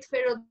Bilet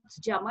Ferot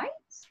Jamais,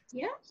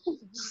 yeah.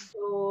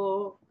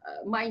 So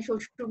my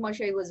Shoshur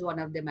Mashai was one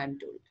of them, I'm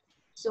told.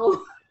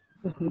 So,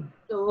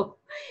 so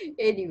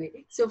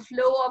anyway, so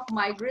flow of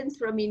migrants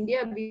from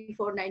India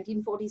before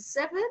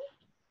 1947,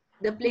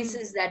 the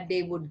places that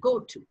they would go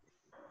to.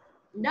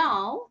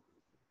 Now,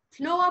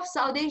 flow of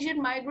South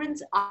Asian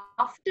migrants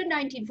after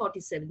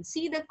 1947,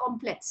 see the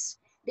complex.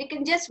 They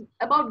can just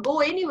about go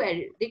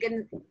anywhere. They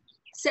can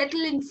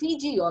settle in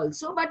Fiji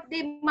also, but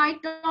they might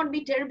not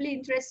be terribly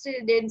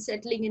interested in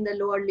settling in the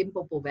lower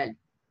Limpopo Valley.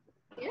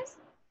 Yes,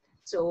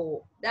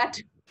 so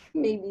that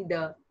may be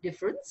the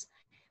difference,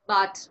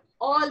 but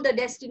all the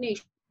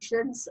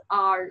destinations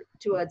are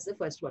towards the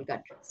first world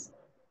countries.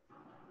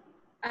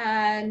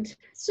 And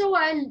so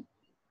I'll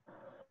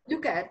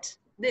look at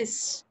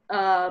this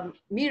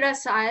Meera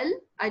Syal.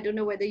 I don't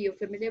know whether you're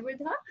familiar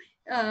with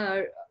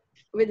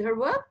her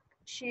work.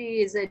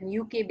 She is a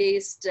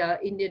UK-based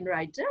Indian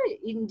writer,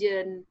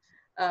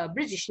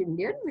 British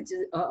Indian, which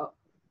is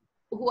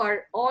who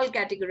are all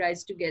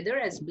categorized together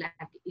as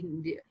Black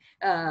India,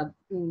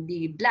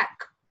 the Black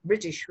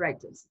British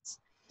writers.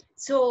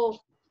 So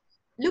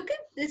look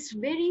at this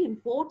very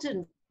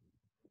important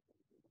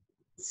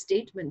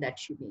statement that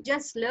she made.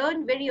 Just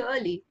learn very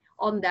early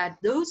on that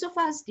those of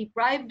us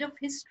deprived of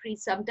history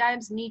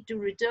sometimes need to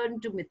return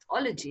to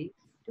mythology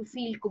to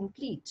feel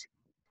complete,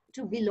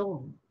 to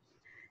belong.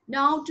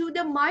 Now, to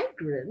the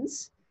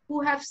migrants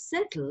who have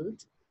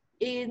settled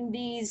in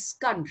these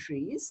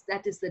countries,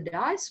 that is the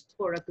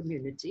diaspora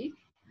community,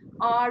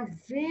 are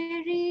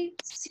very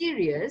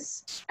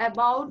serious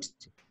about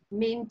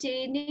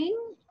maintaining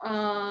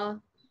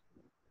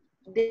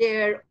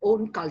their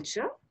own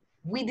culture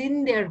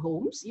within their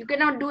homes. You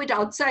cannot do it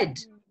outside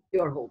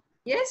your home.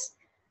 Yes?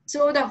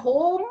 So the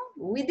home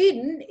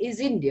within is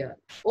India.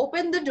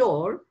 Open the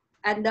door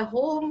and the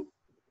home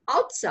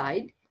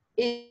outside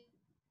is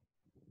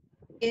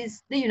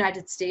the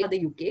United States or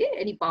the UK,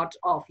 any part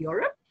of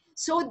Europe.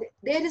 So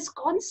there is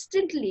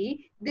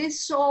constantly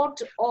this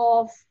sort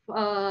of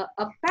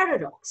a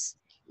paradox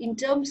in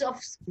terms of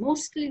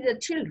mostly the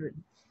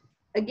children.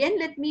 Again,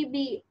 let me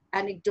be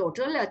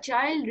anecdotal. A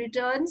child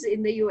returns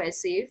in the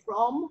USA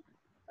from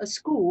a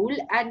school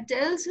and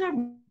tells her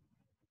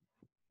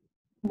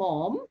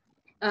mom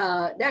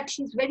that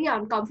she's very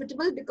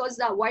uncomfortable because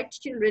the white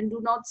children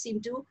do not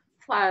seem to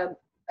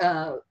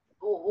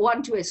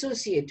want to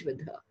associate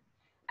with her.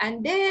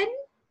 And then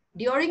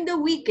during the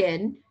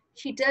weekend,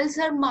 she tells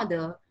her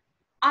mother,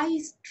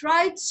 I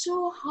tried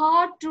so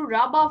hard to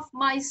rub off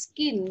my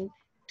skin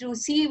to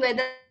see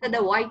whether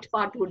the white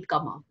part would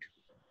come out.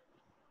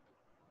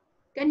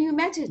 Can you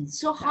imagine?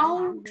 So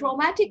how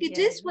traumatic it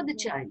is for the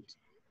child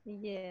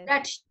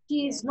that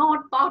she is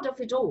not part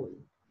of it all.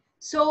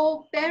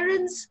 So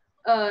parents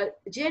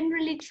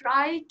generally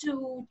try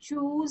to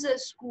choose a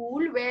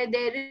school where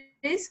there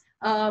is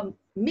a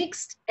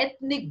mixed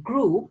ethnic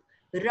group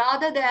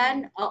rather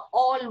than an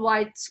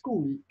all-white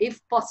school, if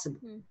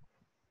possible.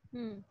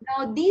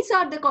 Now, these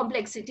are the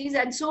complexities,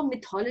 and so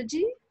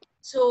mythology.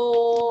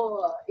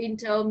 So in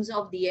terms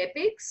of the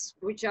epics,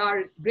 which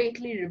are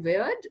greatly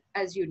revered,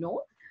 as you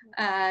know,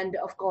 and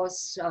of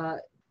course,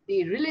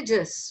 the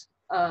religious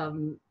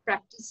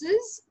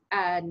practices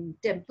and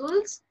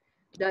temples,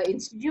 the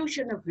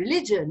institution of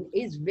religion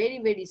is very,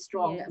 very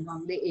strong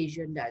among the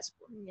Asian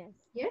diaspora.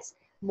 Yes,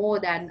 more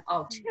than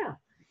out here.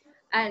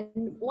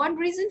 And one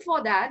reason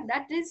for that,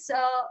 that is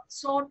a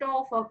sort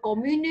of a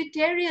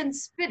communitarian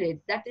spirit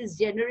that is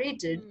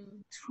generated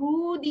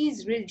through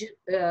these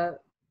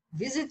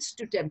visits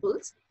to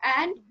temples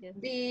and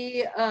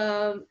the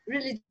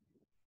religious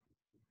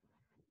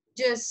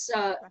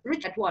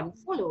ritual that one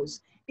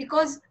follows.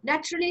 Because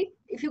naturally,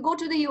 if you go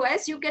to the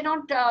US, you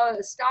cannot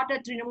start a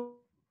Trinamool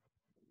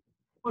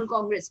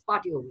Congress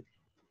party over there.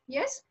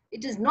 Yes,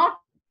 it is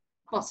not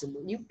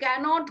possible. You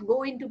cannot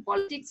go into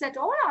politics at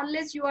all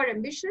unless you are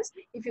ambitious.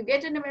 If you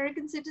get an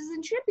American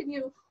citizenship and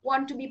you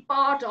want to be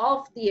part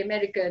of the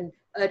American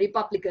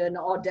Republican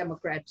or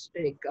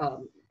Democratic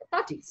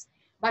parties.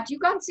 But you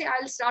can't say,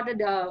 I'll start a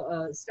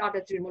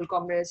Trinamool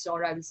Congress,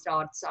 or I will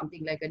start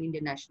something like an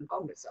Indian National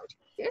Congress out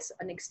here. Yes,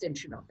 an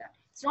extension of that.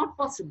 It's not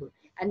possible.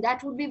 And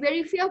that would be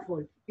very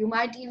fearful. You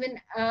might even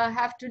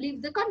have to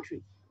leave the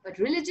country. But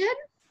religion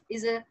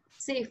is a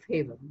safe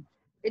haven.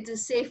 It's a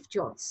safe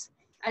choice.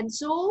 And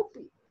so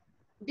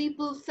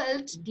people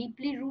felt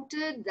deeply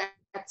rooted.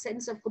 That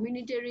sense of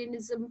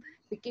communitarianism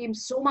became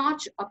so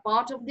much a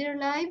part of their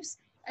lives.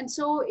 And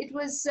so it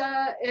was,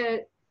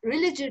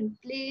 religion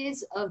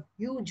plays a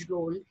huge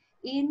role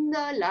in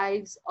the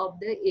lives of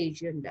the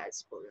Asian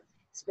diaspora,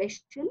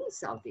 especially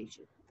South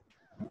Asia.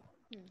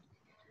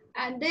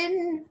 And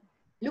then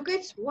look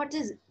at what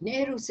is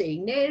Nehru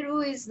saying. Nehru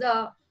is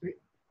the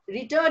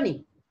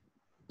returning.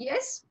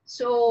 Yes,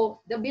 so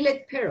the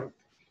billet parent.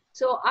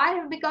 So I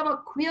have become a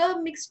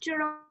queer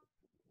mixture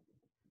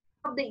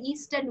of the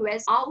East and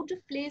West, out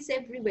of place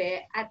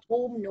everywhere, at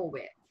home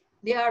nowhere.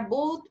 They are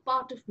both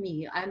part of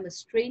me. I'm a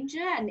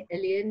stranger and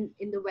alien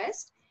in the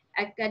West.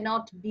 I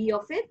cannot be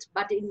of it,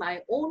 but in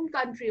my own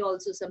country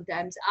also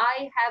sometimes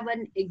I have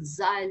an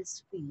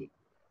exile's feeling,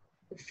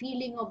 the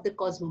feeling of the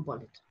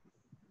cosmopolitan.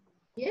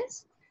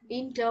 Yes,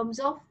 in terms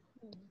of,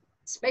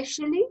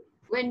 especially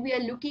when we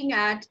are looking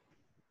at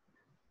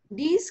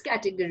these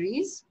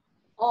categories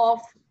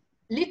of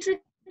literature,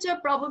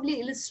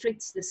 probably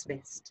illustrates this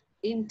best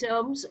in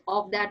terms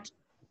of that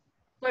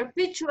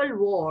perpetual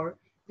war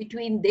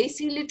between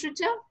Desi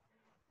literature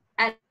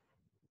and,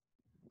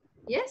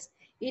 yes,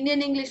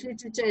 Indian English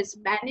literature is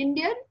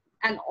pan-Indian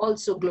and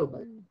also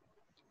global.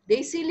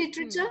 Desi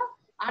literature,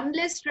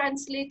 unless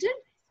translated,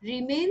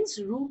 remains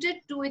rooted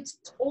to its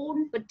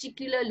own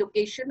particular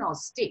location or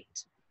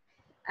state.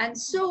 And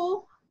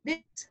so this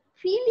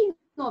feeling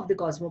of the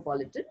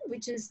cosmopolitan,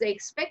 which is the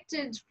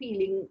expected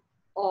feeling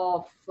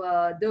of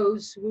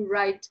those who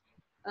write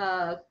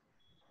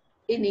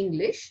in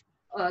English,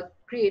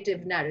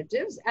 creative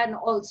narratives and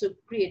also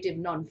creative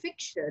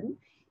nonfiction,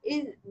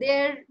 is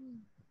their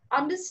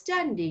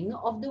understanding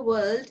of the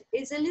world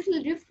is a little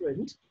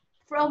different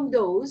from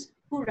those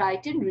who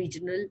write in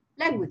regional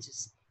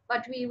languages.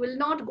 But we will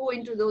not go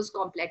into those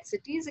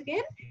complexities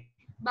again,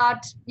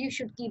 but you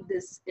should keep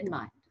this in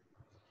mind.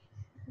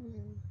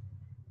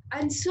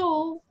 And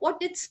so what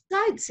did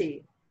Said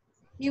say?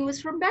 He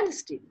was from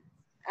Palestine.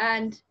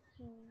 And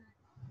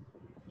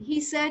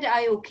he said,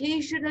 I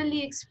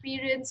occasionally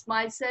experience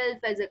myself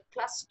as a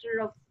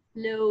cluster of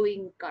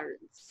flowing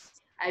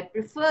currents. I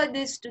prefer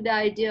this to the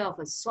idea of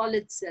a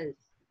solid self.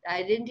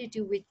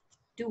 identity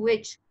to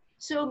which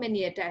so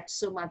many attach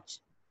so much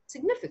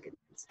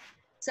significance.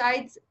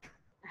 Sides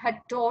had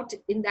taught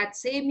in that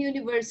same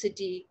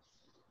university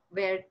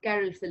where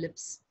Carol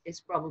Phillips is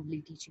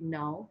probably teaching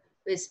now,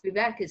 where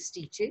Spivak is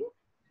teaching,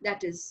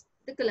 that is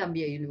the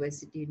Columbia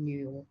University in New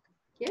York.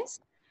 Yes?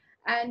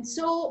 And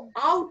so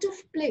out of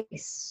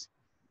place,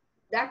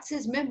 that's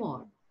his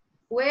memoir,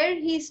 where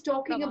he's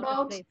talking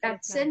about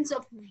that sense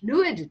of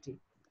fluidity,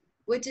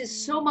 which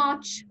is so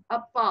much a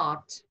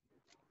part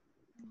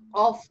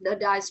of the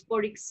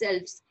diasporic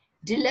self's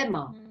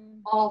dilemma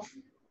of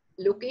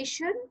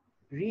location,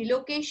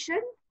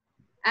 relocation,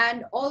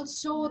 and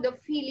also the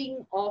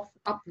feeling of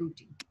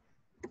uprooting.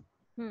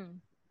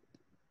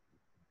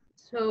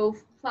 So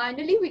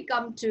finally we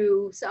come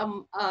to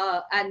some,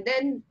 and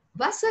then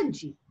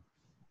Vasanji.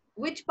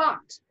 Which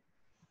part?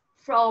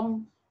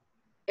 From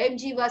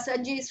MG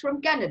Vasanji is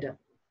from Canada.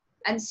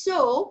 And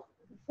so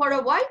for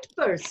a white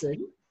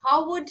person,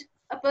 how would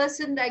a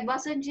person like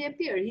Vasanji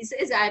appear? He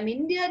says, I'm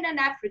Indian and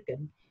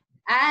African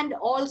and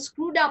all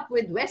screwed up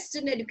with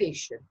Western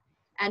education.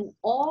 And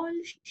all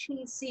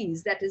she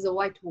sees, that is a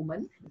white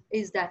woman,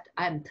 is that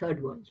I'm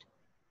third world.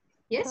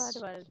 Yes?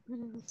 Third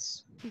world.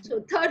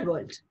 So third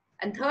world.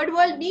 And third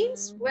world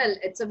means, well,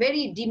 it's a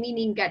very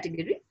demeaning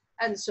category.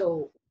 And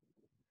so,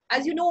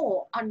 as you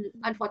know,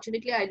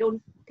 unfortunately, I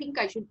don't think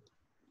I should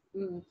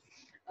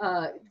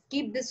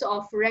keep this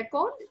off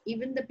record.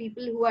 Even the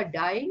people who are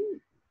dying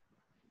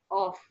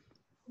of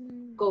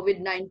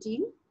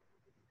COVID-19,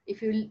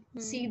 if you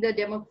see the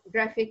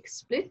demographic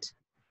split,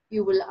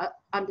 you will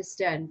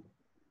understand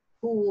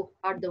who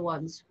are the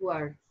ones who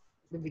are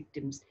the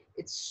victims.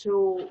 It's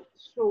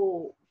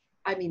so,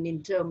 I mean,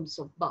 in terms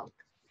of bulk.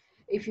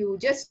 If you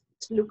just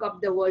look up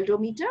the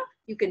worldometer,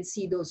 you can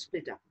see those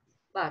split up.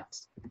 But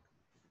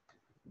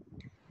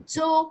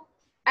so,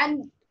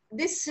 and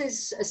this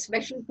is a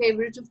special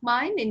favorite of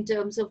mine in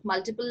terms of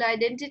multiple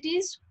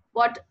identities.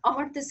 What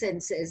Amartya Sen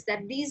says,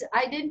 that these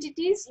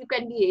identities, you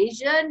can be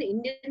Asian,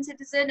 Indian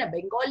citizen, a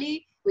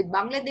Bengali with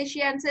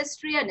Bangladeshi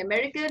ancestry, an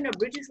American, a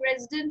British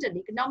resident, an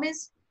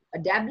economist, a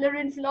dabbler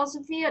in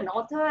philosophy, an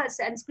author, a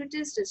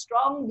Sanskritist, a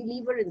strong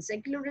believer in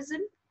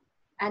secularism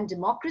and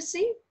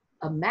democracy,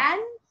 a man,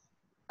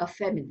 a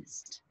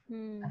feminist,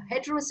 a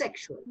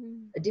heterosexual,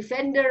 a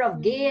defender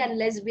of gay and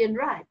lesbian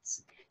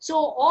rights. So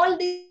all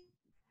these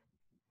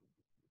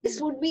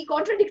would be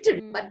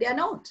contradictory, but they are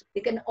not.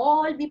 They can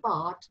all be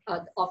part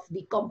of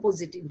the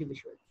composite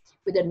individual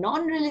with a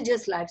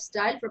non-religious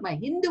lifestyle from a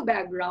Hindu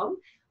background,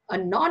 a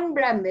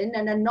non-Brahmin,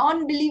 and a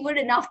non-believer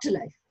in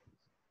afterlife.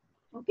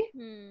 Okay?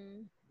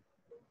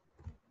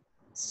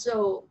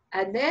 So,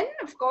 and then,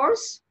 of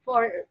course,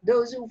 for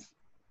those who,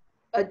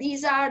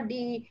 these are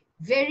the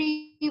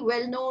very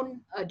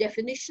well-known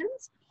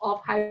definitions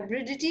of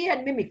hybridity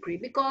and mimicry,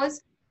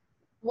 because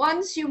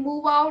once you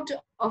move out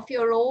of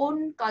your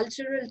own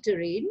cultural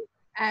terrain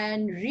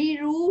and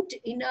reroute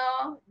in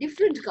a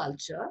different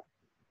culture,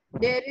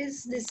 there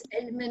is this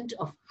element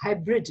of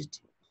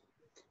hybridity.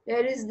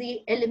 There is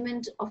the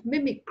element of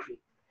mimicry.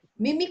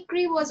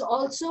 Mimicry was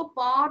also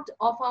part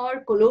of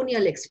our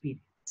colonial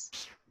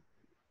experience.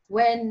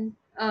 When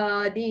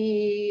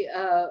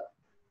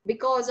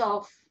because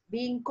of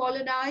being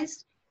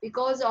colonized,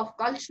 because of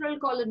cultural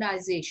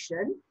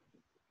colonization,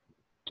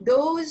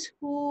 those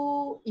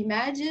who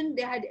imagined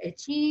they had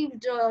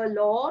achieved a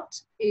lot,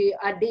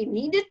 they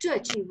needed to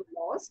achieve a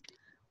lot,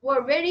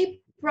 were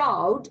very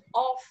proud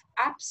of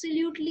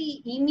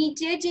absolutely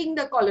imitating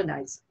the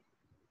colonizer,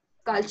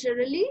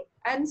 culturally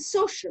and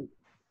socially,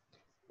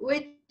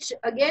 which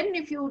again,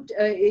 if you,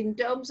 in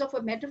terms of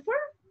a metaphor,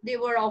 they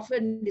were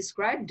often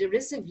described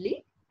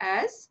derisively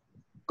as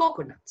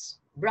coconuts,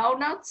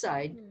 brown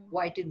outside,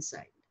 white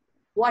inside.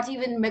 What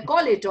even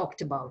Macaulay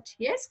talked about,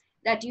 yes,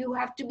 that you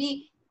have to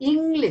be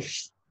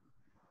English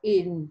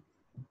in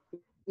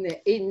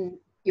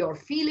your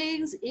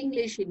feelings,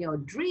 English in your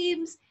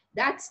dreams.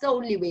 That's the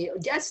only way.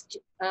 Just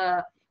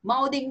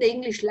mouthing the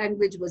English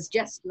language was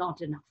just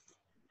not enough.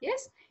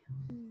 Yes.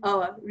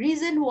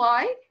 Reason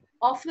why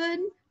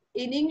often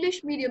in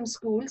English medium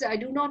schools, I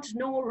do not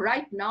know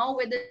right now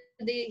whether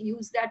they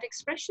use that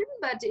expression,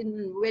 but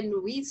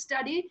when we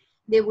study,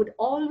 they would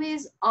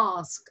always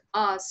ask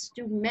us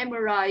to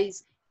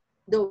memorize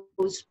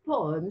those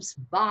poems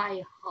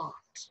by heart.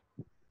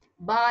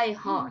 By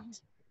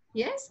heart.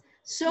 Yes.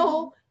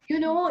 So, you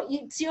know,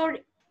 it's your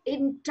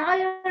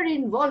entire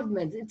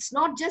involvement. It's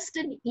not just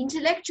an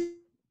intellectual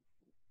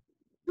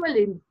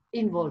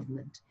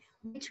involvement,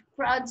 which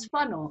Franz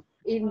Fanon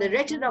in The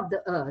Wretched of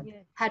the Earth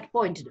had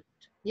pointed out.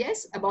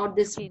 Yes, about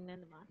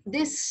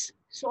this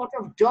sort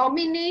of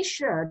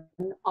domination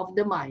of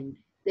the mind,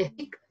 the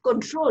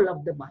control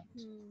of the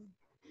mind.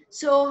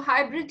 So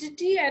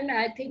hybridity, and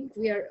I think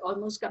we are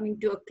almost coming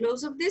to a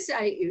close of this.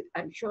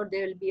 I'm sure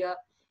there will be a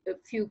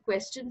few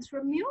questions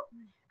from you.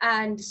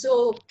 And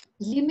so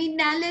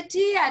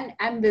liminality and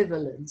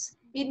ambivalence.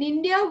 In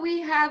India,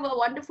 we have a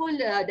wonderful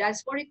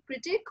diasporic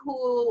critic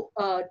who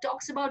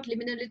talks about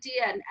liminality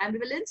and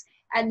ambivalence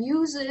and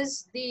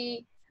uses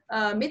the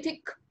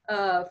mythic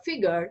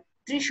figure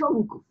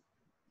Trishonku.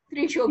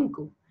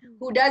 Trishonku,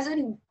 who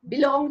doesn't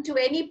belong to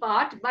any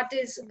part but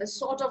is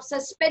sort of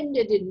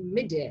suspended in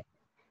midair.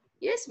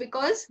 Yes,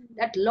 because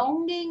that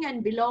longing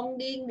and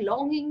belonging,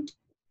 longing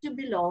to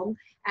belong,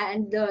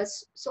 and the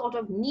sort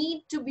of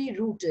need to be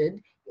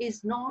rooted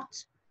is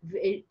not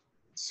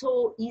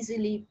so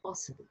easily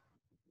possible.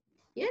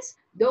 Yes,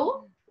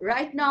 though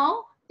right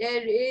now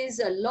there is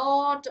a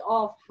lot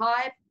of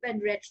hype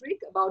and rhetoric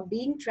about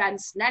being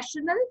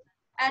transnational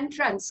and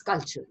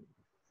transcultural.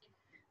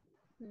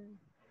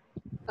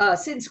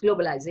 Since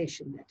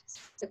globalization, that is.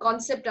 The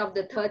concept of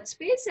the third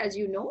space, as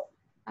you know,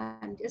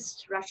 I'm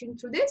just rushing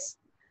through this.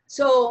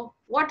 So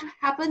what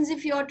happens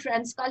if you're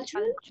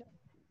transcultural?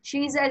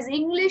 She's as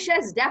English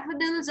as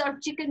daffodils or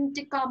chicken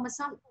tikka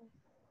masala.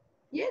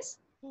 Yes,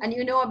 and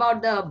you know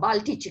about the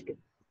Balti chicken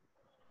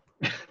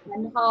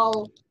and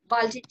how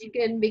Balti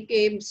chicken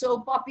became so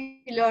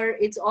popular.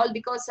 It's all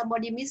because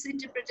somebody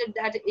misinterpreted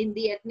that in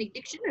the ethnic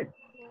dictionary,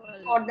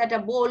 or that a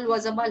bowl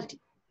was a Balti.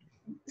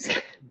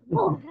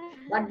 Oh,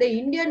 but the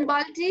Indian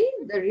Balti,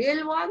 the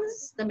real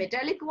ones, the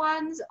metallic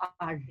ones,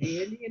 are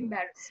really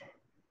embarrassing,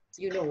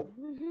 you know,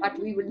 but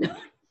we will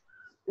not.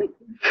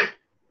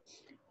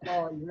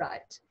 All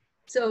right.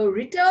 So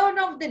return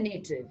of the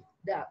native,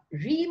 the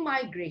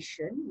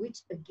remigration, which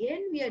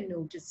again we are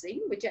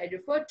noticing, which I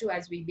referred to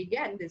as we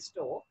began this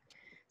talk.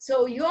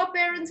 So your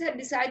parents had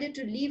decided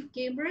to leave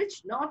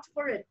Cambridge, not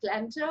for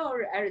Atlanta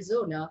or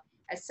Arizona,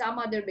 as some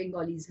other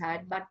Bengalis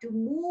had, but to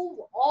move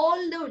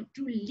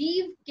to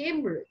leave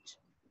Cambridge.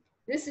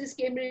 This is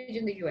Cambridge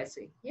in the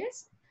USA,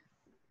 yes?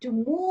 To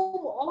move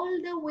all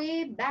the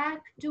way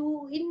back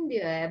to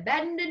India,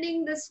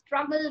 abandoning the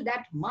struggle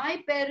that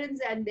my parents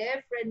and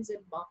their friends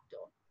embarked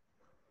on.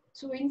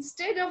 So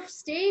instead of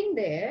staying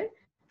there,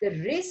 the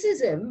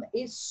racism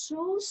is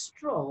so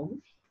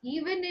strong,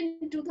 even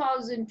in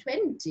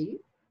 2020,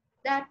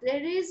 that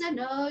there is an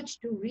urge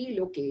to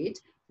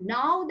relocate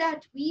now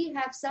that we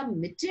have some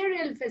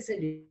material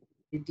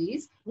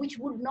facilities which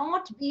would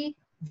not be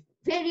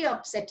very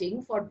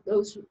upsetting for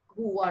those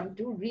who want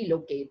to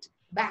relocate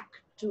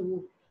back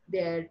to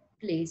their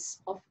place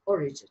of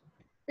origin,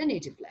 the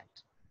native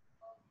land.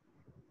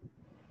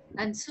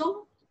 And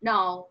so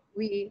now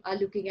we are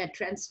looking at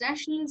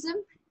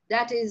transnationalism.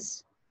 That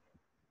is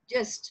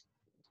just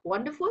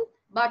wonderful.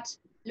 But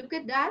look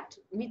at that.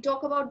 We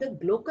talk about the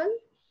global.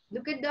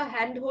 Look at the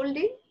hand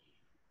holding.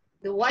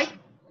 The white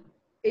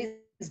is,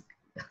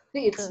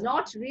 it's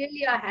not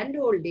really a hand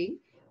holding,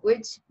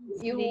 which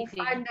you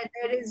find that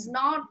there is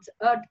not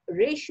a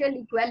racial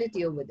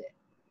equality over there,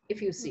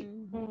 if you see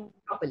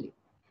properly.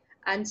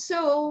 And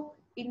so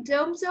in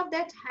terms of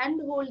that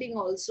hand holding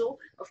also,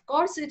 of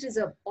course, it is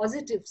a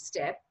positive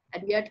step,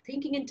 and we are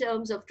thinking in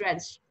terms of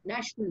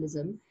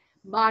transnationalism.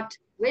 But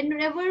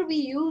whenever we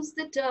use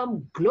the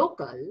term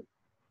global,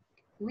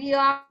 we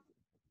are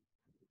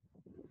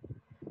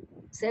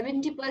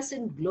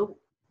 70%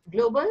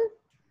 global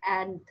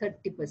and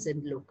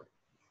 30% local.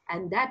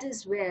 And that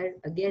is where,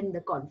 again, the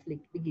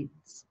conflict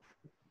begins.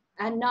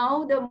 And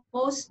now the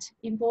most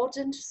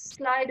important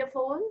slide of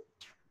all.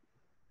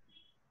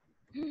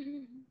 Thank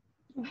you.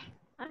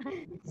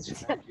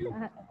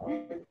 All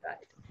right.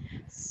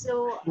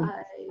 So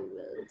I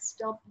will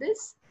stop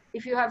this.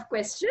 If you have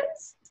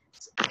questions,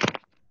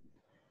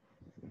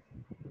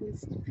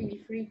 please feel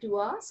free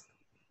to ask.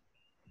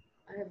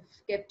 I have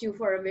kept you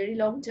for a very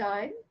long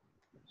time.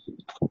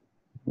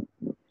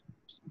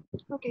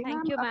 Okay,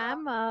 thank you,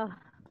 ma'am.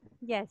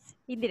 Yes,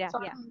 Indira.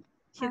 Sorry. Yeah,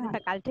 she's a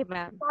faculty,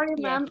 ma'am. Sorry,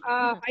 ma'am.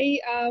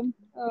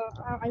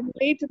 I'm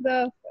late to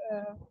the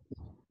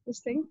this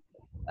thing.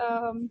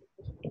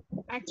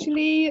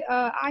 Actually,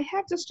 I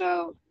had just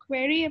a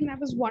query, and I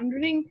was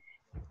wondering.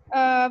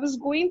 I was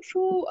going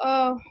through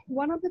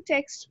one of the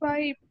texts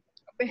by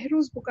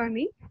Behruz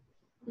Bukhari.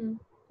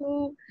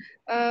 So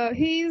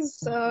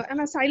he's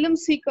an asylum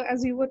seeker,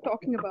 as you were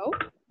talking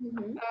about.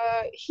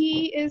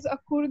 He is a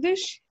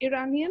Kurdish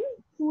Iranian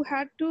who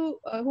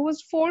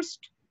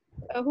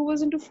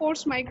was into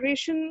forced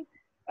migration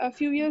a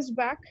few years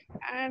back,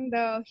 and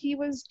he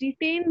was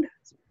detained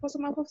for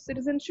some of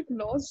citizenship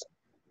laws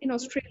in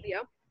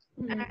Australia.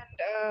 And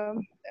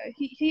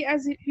he,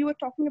 as you were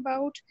talking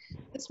about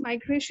this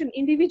migration,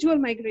 individual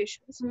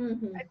migrations,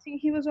 I think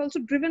he was also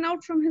driven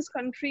out from his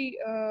country,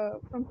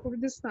 from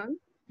Kurdistan.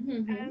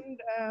 And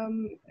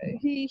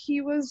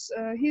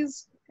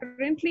he's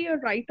currently a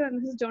writer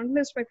and he's a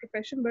journalist by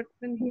profession, but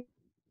then he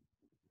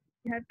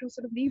had to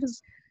sort of leave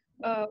his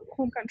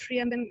home country,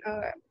 and then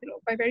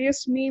by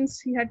various means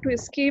he had to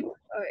escape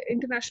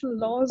international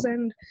laws,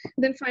 and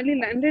then finally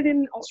landed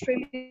in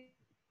Australia.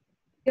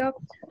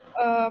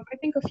 I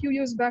think a few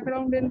years back,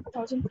 around in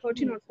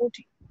 2013 or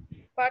 14.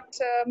 But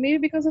maybe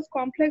because of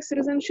complex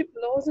citizenship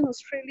laws in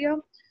Australia,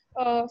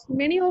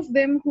 many of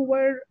them who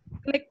were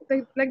like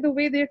the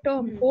way they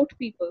term boat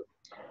people.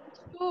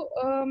 So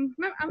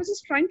ma'am, I was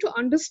just trying to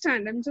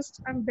understand.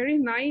 I'm very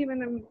naive,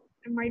 and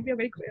it might be a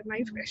very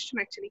naive question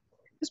actually.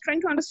 Just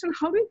trying to understand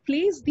how do we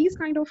place these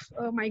kind of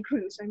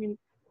migrants. I mean,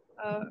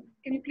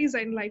 Can you please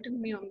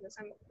enlighten me on this?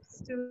 I'm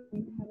still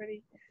in a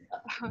very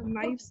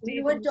naive state.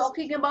 We were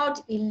talking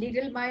about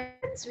illegal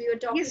migrants. We were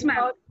talking Yes, ma'am.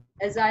 about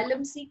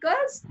asylum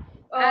seekers.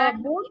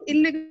 Both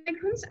illegal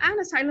migrants and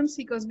asylum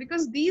seekers,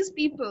 because these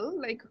people,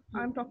 like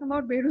I'm talking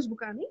about Behruz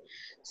Bukhari,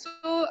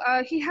 so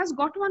he has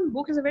got one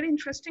book. It's a very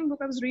interesting book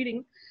I was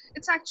reading.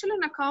 It's actually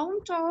an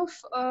account of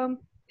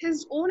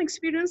his own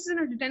experiences in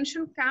a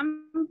detention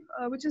camp,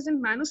 which is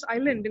in Manus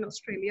Island in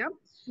Australia.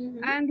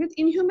 And with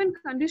inhuman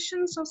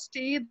conditions of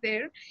stay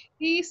there,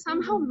 he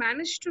somehow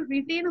managed to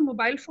retain a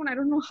mobile phone. I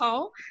don't know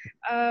how,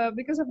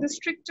 because of the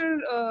stricter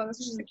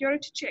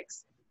security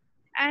checks.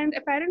 And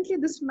apparently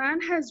this man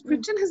has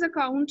written his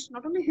account,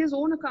 not only his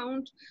own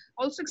account,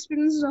 also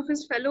experiences of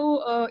his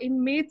fellow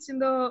inmates in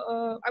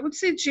the, I would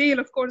say jail,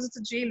 of course it's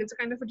a jail, it's a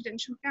kind of a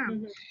detention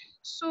camp.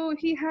 So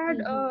he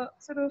had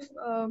sort of,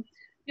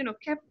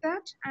 kept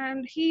that,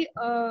 and he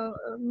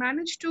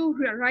managed to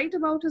write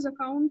about his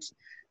account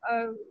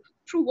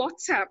through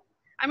WhatsApp.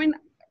 I mean,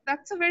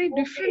 that's a very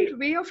different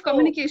way of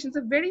communication. It's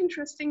a very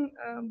interesting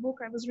book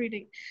I was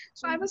reading.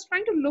 So I was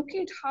trying to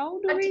locate how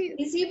do we...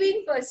 Is he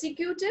being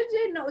persecuted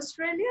in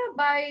Australia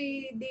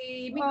by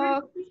the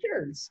immigrant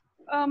officials?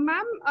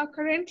 Ma'am,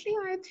 currently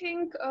I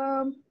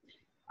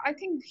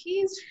think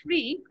he is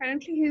free.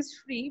 Currently he is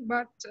free,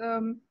 but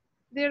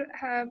there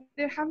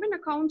have been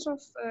accounts of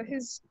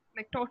his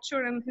like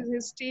torture and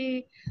his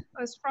stay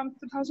from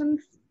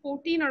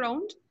 2014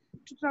 around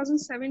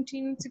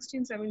 2017,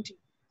 16, 17.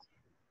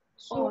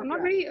 So I'm not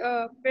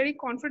very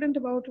confident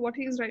about what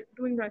he is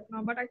doing right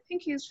now, but I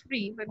think he is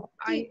free. But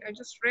I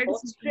just read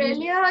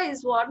Australia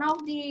is one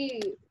of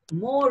the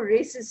more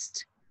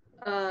racist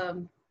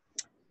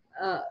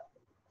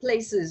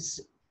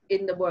places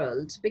in the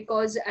world,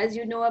 because as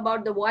you know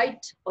about the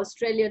white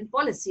Australian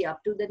policy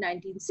up to the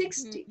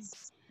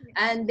 1960s.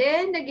 And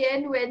then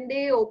again, when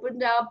they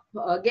opened up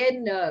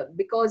again,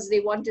 because they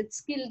wanted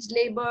skilled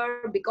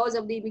labor, because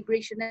of the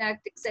Immigration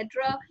Act,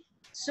 etc.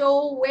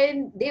 So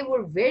when they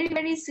were very,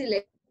 very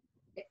selective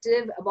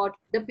about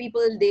the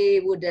people they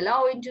would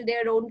allow into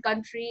their own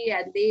country,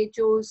 and they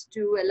chose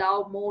to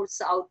allow more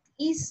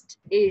Southeast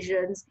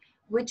Asians,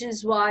 which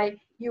is why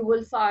you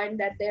will find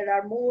that there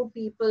are more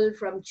people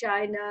from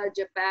China,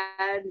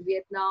 Japan,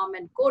 Vietnam,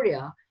 and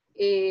Korea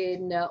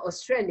in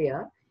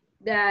Australia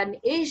than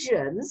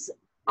Asians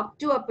up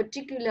to a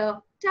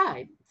particular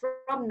time.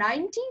 From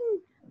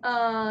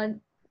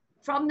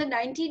the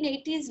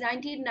 1980s,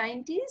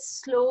 1990s,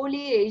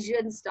 slowly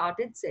Asians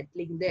started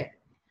settling there.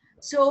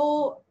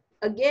 So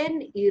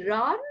again,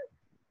 Iran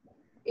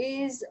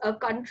is a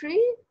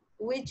country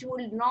which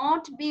will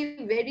not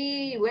be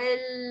very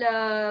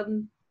well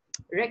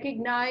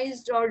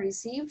recognized or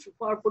received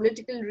for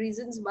political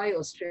reasons by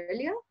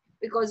Australia,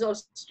 because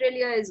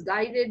Australia is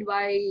guided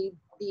by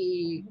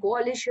the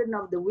coalition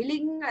of the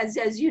willing, as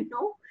you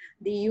know,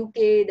 the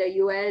UK, the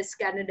US,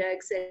 Canada,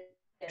 etc.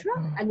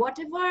 And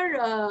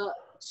whatever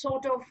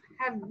sort of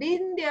have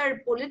been their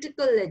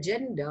political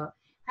agenda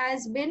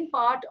has been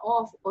part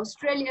of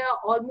Australia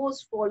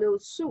almost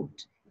follows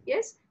suit.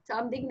 Yes,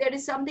 there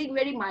is something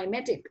very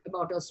mimetic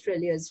about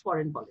Australia's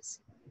foreign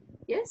policy.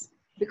 Yes,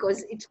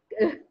 because it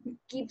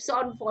keeps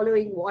on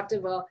following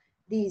whatever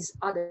these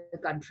other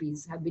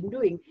countries have been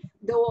doing.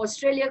 Though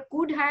Australia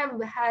could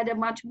have had a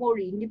much more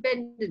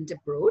independent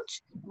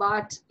approach,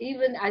 but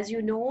even as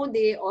you know,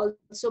 they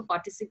also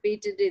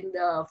participated in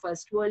the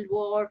First World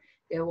War.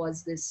 There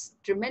was this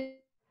tremendous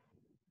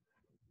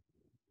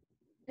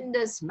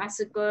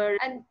massacre.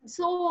 And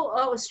so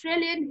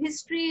Australian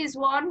history is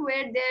one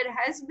where there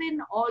has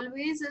been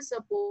always a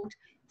support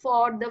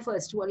for the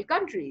first world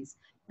countries.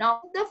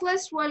 Now, the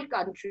first world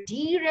countries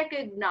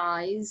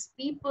de-recognize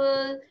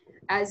people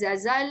as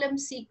asylum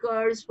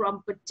seekers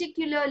from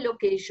particular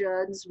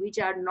locations which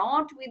are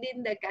not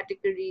within the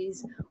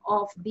categories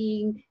of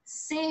being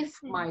safe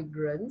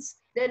migrants.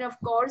 Then, of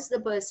course,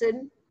 the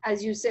person,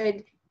 as you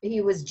said,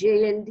 he was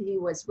jailed, he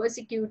was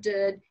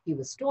persecuted, he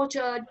was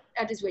tortured.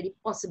 That is very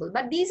possible.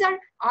 But these are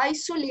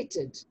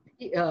isolated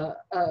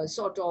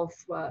sort of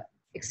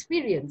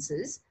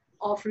experiences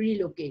of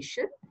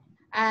relocation.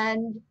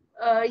 And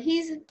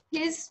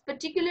his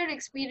particular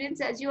experience,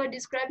 as you are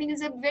describing,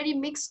 is a very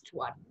mixed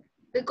one,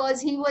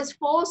 because he was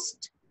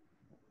forced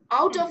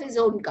out of his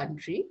own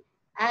country,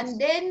 and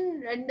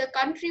then in the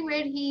country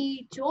where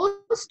he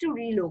chose to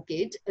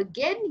relocate,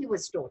 again he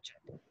was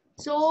tortured.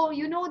 So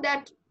you know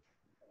that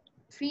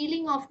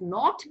feeling of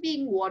not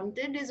being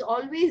wanted is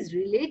always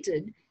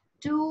related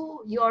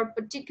to your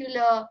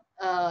particular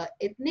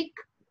ethnic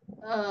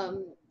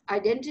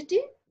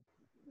identity,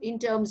 in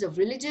terms of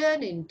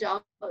religion, in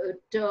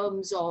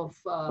terms of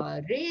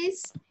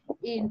race,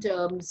 in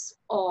terms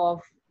of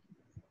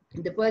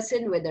the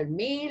person, whether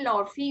male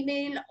or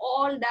female,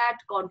 all that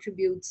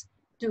contributes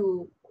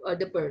to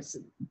the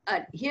person.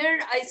 And here,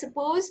 I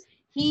suppose,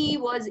 he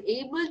was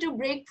able to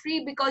break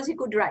free because he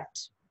could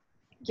write,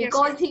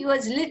 because he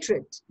was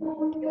literate.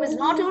 He was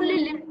not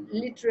only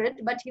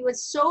literate, but he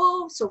was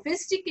so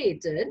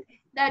sophisticated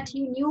that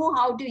he knew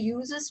how to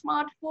use a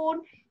smartphone.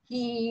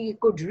 He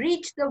could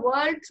reach the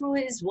world through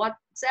his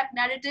WhatsApp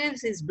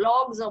narratives, his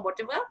blogs or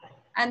whatever.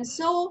 And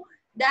so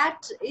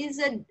that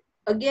is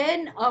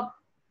again a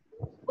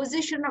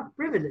position of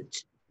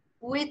privilege,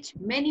 which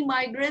many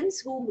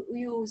migrants who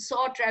you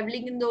saw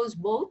traveling in those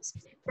boats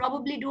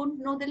probably don't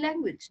know the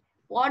language.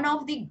 One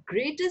of the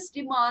greatest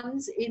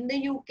demands in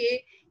the UK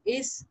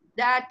is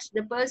that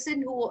the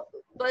person who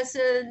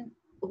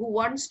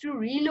wants to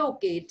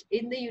relocate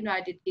in the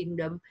United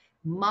Kingdom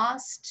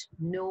must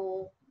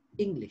know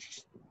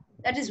English.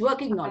 That is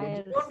working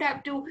knowledge. You don't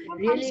have to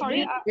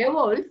really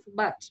evolve,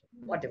 but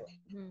whatever.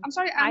 I'm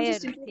sorry, I'm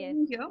just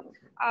intervening here.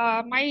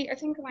 I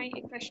think my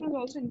question was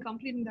also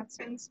incomplete in that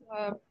sense.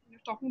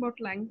 You're talking about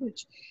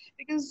language,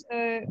 because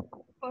the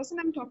person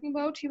I'm talking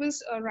about, he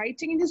was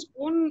writing in his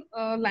own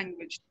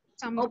language,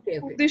 some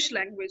Kurdish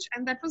language,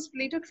 and that was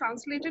later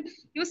translated.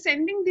 He was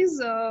sending these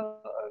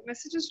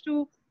messages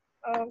to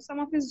some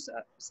of his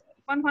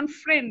one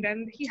friend,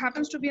 and he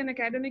happens to be an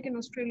academic in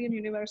Australian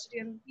University,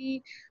 and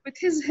he, with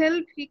his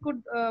help, he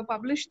could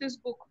publish this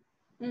book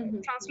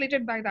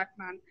translated by that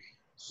man.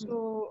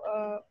 So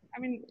I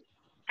mean,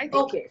 I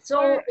think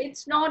so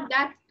it's not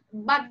that,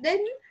 but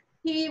then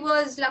he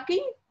was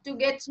lucky to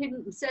get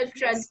himself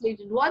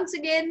translated. Once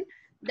again,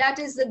 that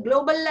is the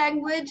global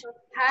language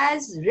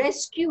has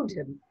rescued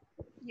him.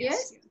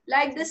 Yes.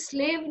 Like the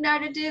slave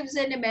narratives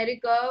in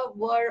America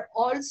were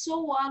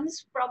also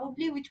ones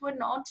probably which were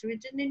not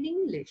written in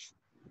English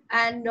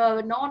and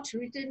not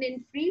written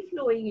in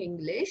free-flowing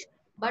English,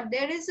 but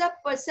there is a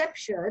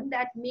perception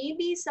that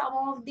maybe some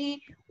of the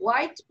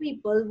white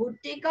people would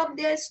take up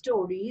their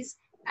stories,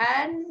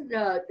 and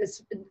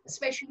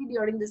especially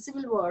during the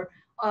Civil War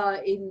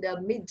in the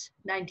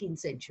mid-19th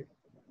century,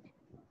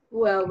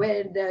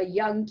 where the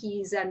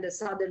Yankees and the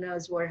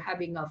Southerners were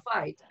having a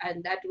fight,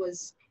 and that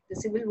was, the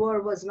Civil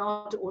War was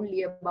not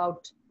only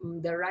about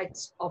the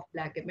rights of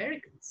Black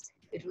Americans.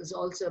 It was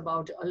also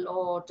about a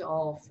lot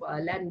of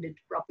landed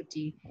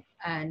property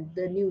and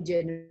the new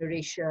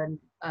generation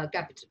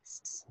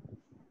capitalists.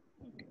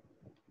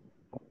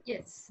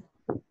 Yes.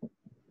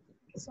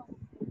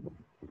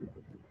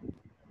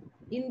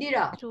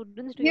 Indira.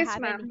 Students, yes,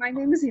 ma'am. My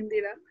name is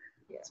Indira.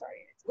 Yeah.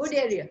 Sorry. Good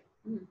area.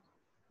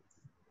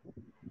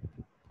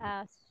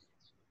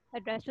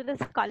 Addressed to the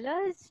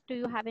scholars, do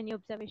you have any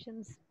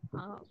observations,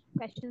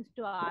 questions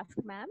to ask,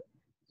 ma'am?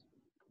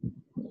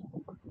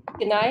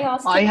 Can I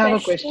ask I have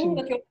a question.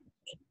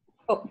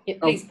 Oh, yeah,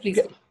 please.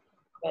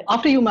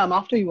 After you, ma'am.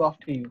 After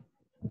you.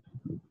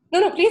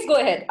 No, please go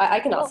ahead. I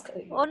can ask.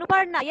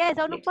 Anuparna, yes,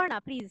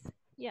 Anuparna, please.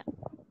 Yeah.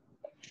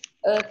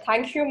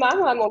 Thank you,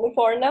 ma'am. I'm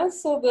Anuparna.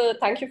 So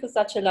thank you for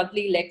such a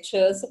lovely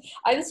lecture. So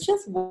I was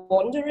just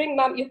wondering,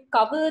 ma'am, you've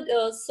covered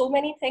so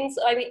many things.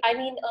 I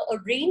mean, a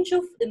range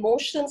of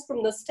emotions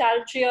from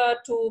nostalgia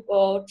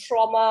to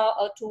trauma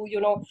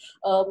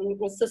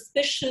to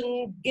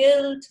suspicion,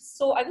 guilt.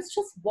 So I was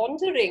just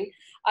wondering,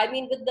 I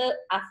mean, with the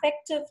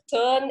affective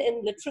turn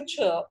in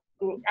literature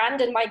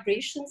and in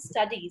migration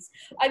studies,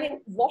 I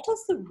mean, what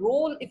is the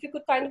role? If you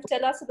could kind of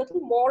tell us a little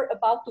more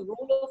about the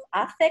role of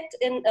affect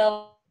in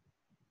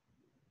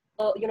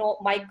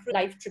migrant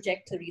life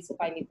trajectories, if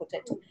I may put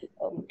it.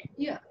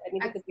 Yeah. I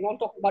mean, because we don't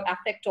talk about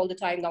affect all the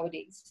time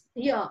nowadays.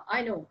 Yeah,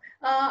 I know.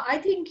 I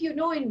think,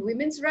 in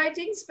women's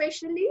writing,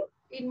 especially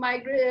in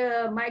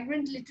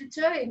migrant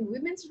literature, in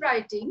women's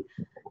writing,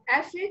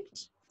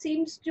 affect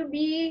seems to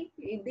be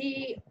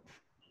the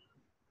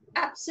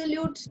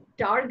absolute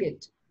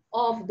target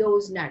of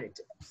those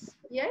narratives.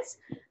 Yes.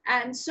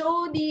 And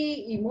so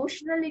the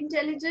emotional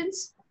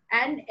intelligence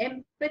and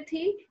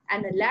empathy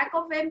and a lack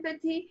of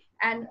empathy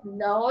and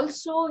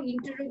also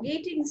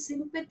interrogating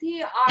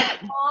sympathy are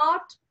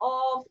part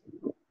of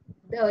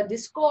the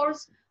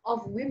discourse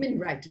of women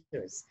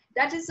writers.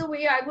 That is the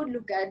way I would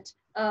look at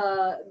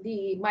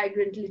the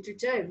migrant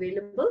literature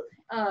available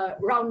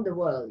around the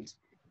world.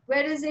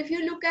 Whereas if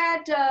you look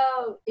at,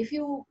 if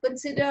you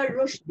consider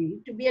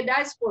Rushdie to be a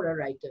diaspora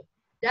writer,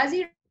 does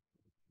he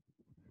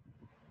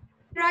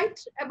write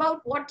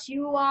about what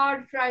you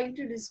are trying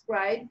to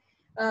describe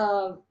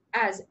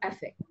as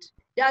affect?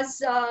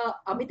 Does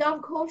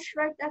Amitav Ghosh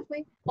write that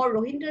way? Or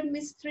Rohindran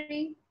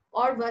Mistry?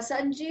 Or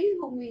Vasanji,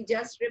 whom we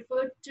just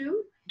referred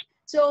to?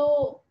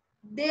 So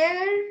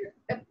their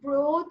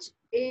approach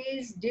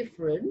is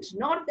different.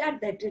 Not that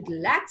it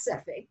lacks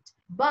affect,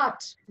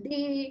 but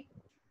the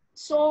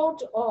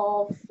sort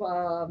of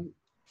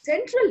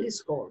central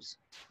discourse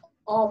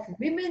of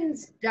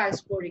women's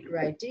diasporic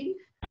writing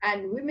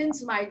and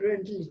women's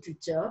migrant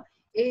literature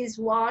is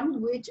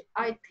one which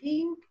I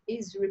think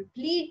is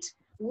replete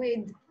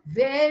with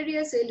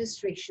various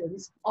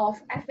illustrations of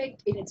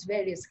affect in its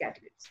various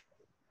categories.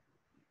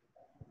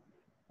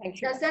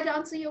 Thank you. Does that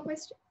answer your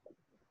question?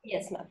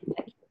 Yes, ma'am.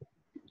 Thank you.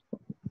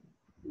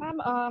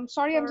 Ma'am,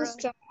 sorry, I'm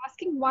just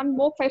asking one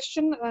more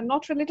question,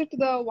 not related to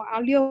the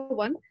earlier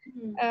one.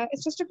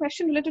 It's just a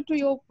question related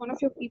to one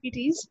of your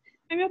PPTs.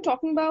 And you're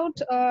talking about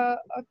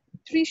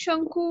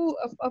Trishanku,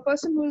 a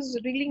person who's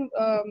reading,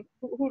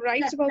 who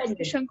writes about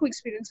Trishanku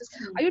experiences.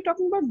 Are you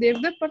talking about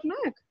Devdutt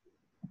Patnaik?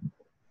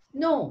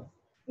 No.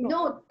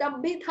 No,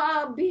 tab bhi tha,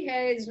 ab bhi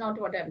hai is not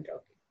what I'm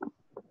talking.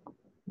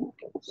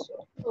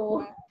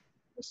 So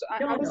I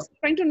No. was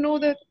trying to know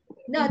that.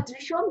 No,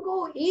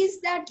 Trishonko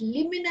is that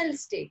liminal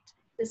state,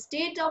 the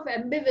state of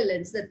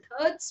ambivalence, the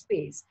third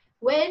space,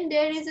 when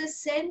there is a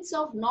sense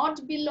of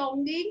not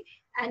belonging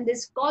and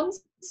this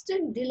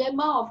constant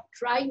dilemma of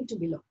trying to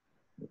belong.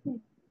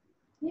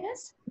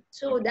 Yes.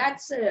 So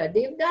that's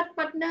Devdutt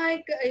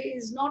Patnaik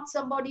is not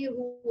somebody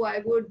who I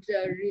would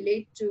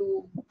relate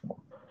to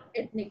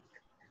ethnic,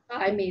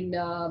 I mean,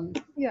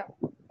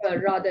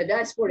 rather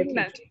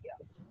diasporically.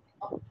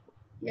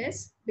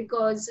 Yes,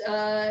 because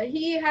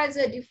he has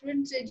a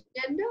different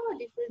agenda, a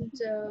different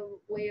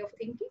way of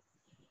thinking.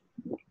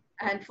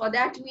 And for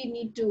that, we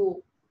need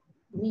to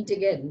meet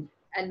again.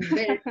 And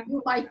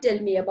you might tell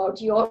me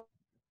about your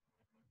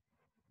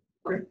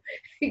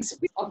experience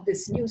of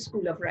this new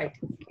school of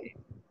writing.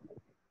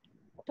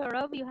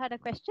 Saurabh, you had a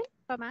question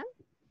for ma'am?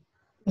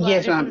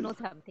 Yes, ma'am. Know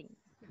something.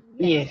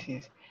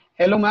 Yes.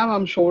 Hello, ma'am.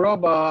 I'm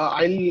Saurabh.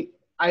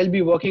 I'll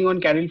be working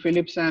on Carol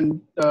Phillips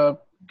and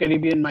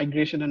Caribbean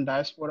migration and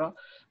diaspora.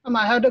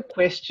 I had a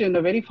question,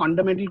 a very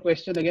fundamental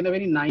question, again a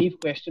very naive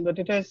question, but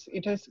it has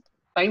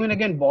time and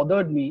again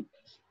bothered me.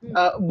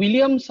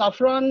 William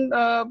Safran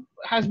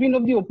has been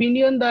of the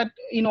opinion that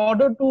in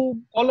order to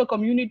call a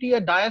community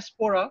a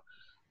diaspora,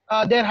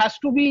 there has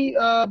to be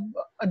a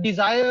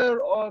desire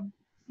or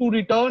to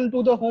return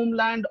to the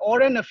homeland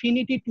or an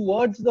affinity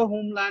towards the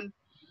homeland.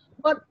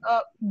 But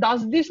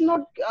does this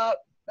not,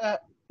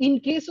 in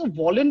case of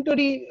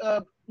voluntary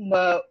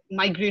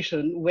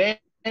migration, where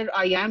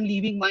I am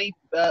leaving my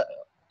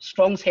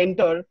strong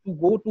center to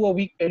go to a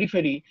weak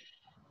periphery,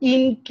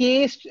 in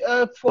case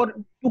to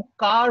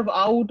carve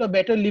out a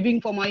better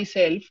living for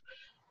myself,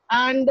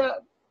 and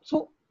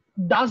so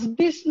does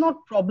this not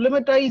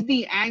problematize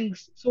the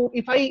angst? So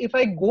if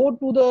I go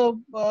to the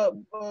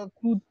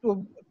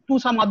to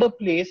some other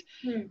place,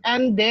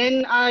 and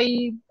then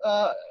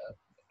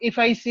if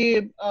I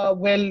say,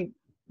 well,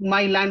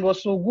 my land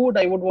was so good,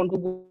 I would want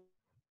to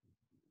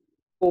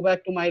go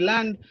back to my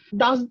land.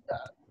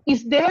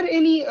 Is there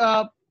any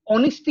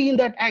honesty in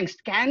that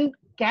angst?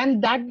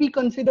 Can that be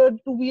considered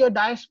to be a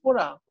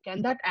diaspora?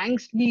 Can that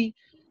angst be,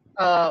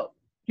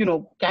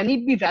 can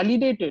it be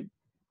validated?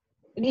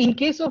 In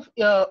case of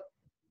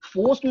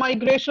forced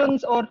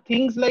migrations or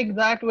things like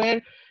that,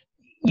 where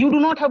you do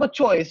not have a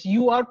choice,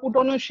 you are put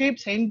on a ship,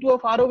 sent to a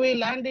faraway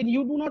land, and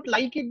you do not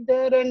like it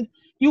there, and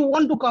you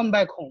want to come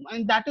back home,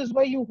 and that is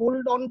why you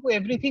hold on to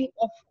everything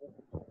of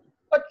home.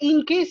 But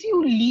in case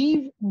you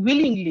leave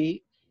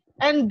willingly,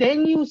 and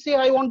then you say,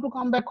 I want to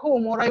come back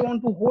home, or I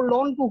want to hold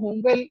on to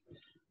home, well,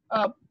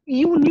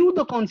 you knew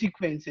the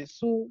consequences.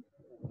 So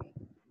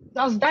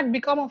does that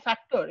become a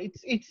factor?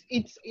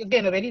 It's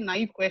again a very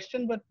naive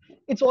question, but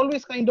it's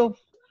always kind of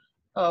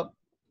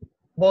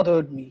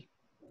bothered me.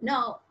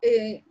 Now,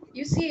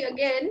 you see,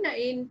 again,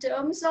 in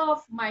terms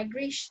of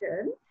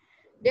migration,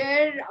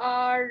 there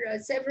are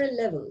several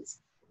levels.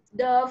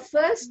 The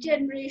first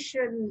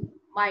generation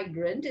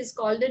migrant is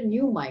called a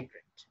new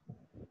migrant.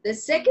 The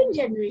second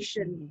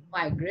generation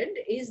migrant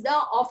is the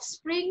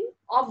offspring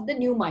of the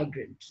new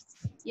migrant.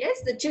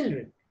 Yes, the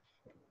children.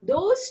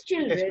 Those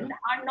children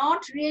are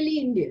not really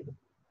Indian.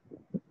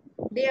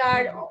 They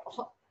are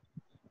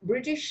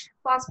British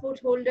passport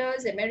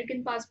holders,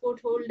 American passport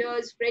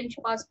holders, French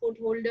passport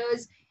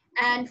holders,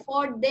 and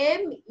for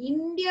them,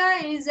 India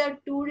is a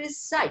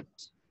tourist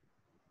site.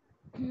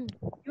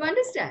 You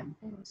understand?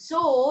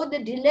 So the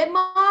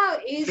dilemma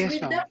is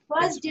with the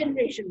first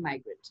generation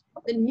migrant,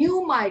 the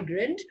new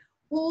migrant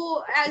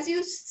who, as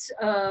you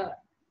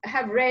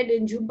have read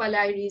in Jhumpa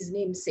Lahiri's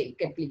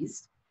namesake at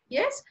least,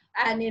 yes,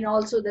 and in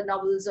also the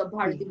novels of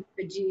Bharati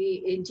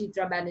Mukherjee, in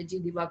Chitra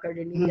Banerjee, Divakar,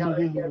 in the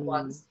earlier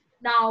ones.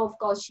 Now, of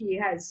course, she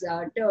has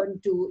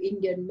turned to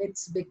Indian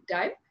myths big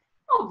time,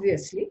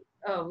 obviously,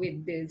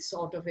 with the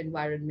sort of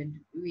environment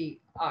we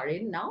are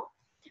in now.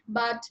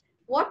 But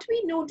what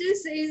we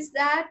notice is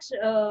that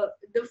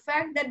the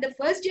fact that the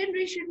first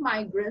generation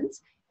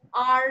migrants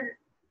are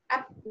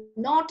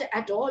not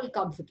at all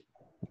comfortable.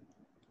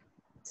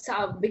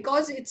 So,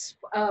 because it's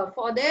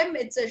for them,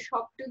 it's a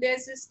shock to their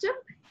system.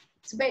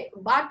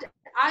 But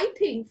I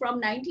think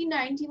from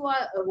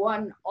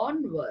 1991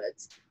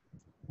 onwards,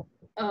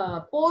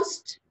 from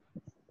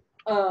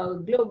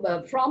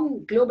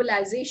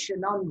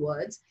globalization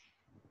onwards,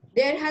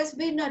 there has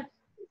been a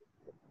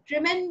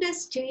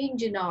tremendous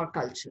change in our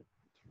culture.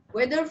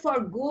 Whether for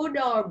good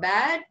or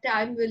bad,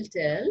 time will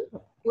tell,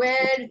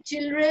 where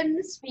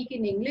children speak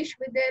in English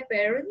with their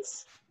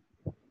parents,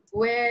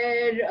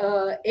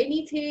 where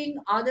anything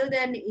other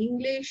than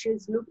English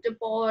is looked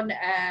upon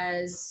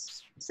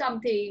as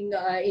something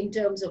in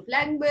terms of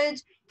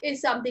language, is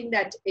something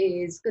that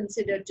is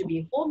considered to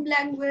be home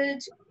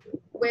language,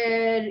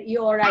 where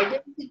your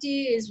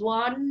identity is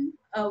one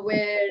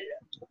where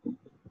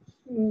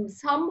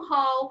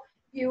somehow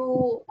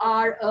you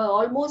are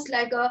almost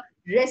like a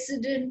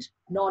resident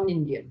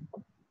non-Indian.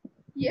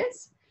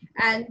 Yes.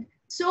 And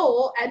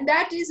so, and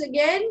that is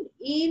again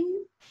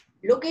in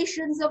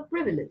locations of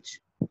privilege.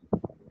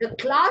 the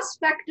class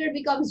factor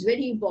becomes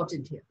very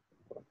important here.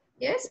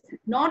 Yes,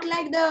 not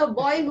like the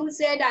boy who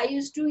said, I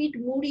used to eat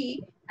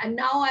muri and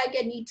now I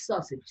can eat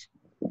sausage.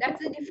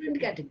 That's a different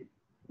category.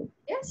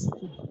 Yes,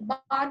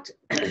 but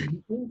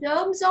in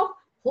terms of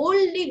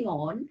holding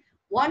on,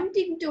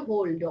 wanting to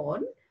hold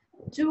on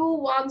to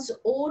one's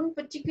own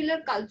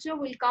particular culture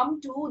will come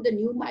to the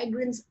new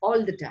migrants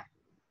all the time.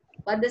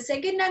 But the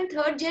second and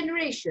third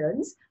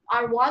generations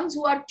are ones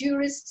who are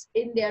tourists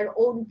in their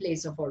own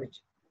place of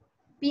origin.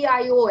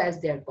 PIO as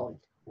they're called.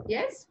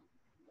 Yes?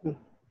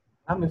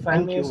 If I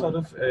may sort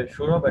of,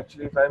 Shurab,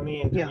 actually, if I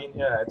may intervene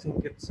here, I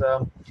think it's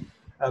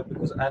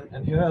because,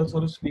 and here I'll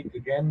sort of speak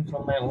again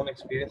from my own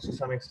experience to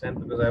some extent,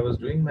 because I was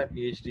doing my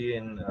PhD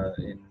in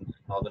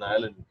Northern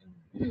Ireland,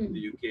 in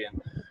the UK,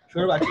 and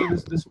Shurab, actually,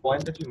 this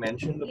point that you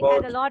mentioned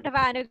about, had a lot of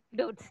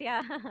anecdotes,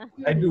 yeah.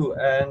 I do,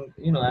 and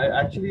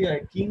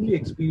I keenly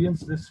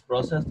experienced this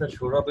process that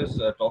Shurab is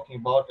talking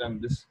about,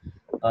 and this,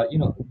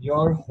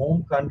 your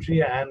home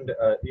country and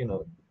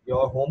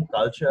your home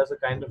culture as a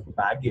kind of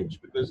baggage.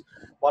 Because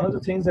one of the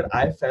things that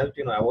I felt,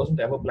 I wasn't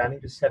ever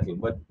planning to settle,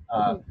 but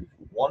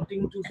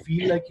wanting to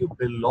feel like you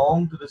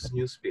belong to this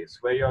new space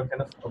where you're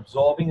kind of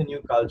absorbing a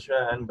new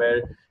culture and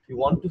where you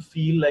want to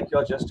feel like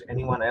you're just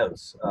anyone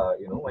else,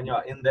 when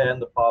you're in there in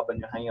the pub and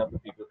you're hanging out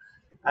with people.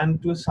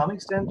 And to some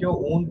extent, your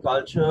own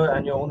culture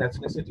and your own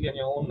ethnicity and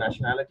your own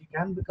nationality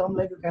can become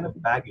like a kind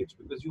of baggage,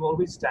 because you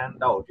always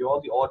stand out.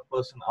 You're the odd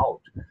person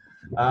out.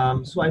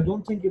 So I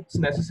don't think it's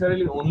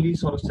necessarily only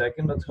sort of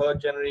second or third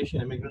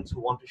generation immigrants who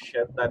want to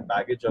shed that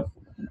baggage of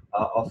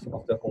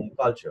the home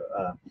culture.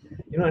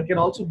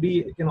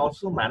 It can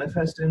also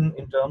manifest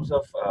in terms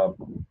of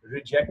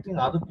rejecting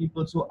other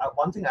people. So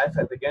one thing I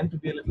felt, again, to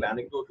be a little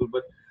anecdotal,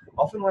 but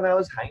often when I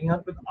was hanging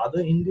out with other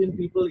Indian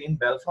people in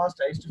Belfast,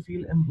 I used to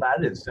feel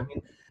embarrassed. I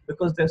mean,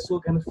 because they're so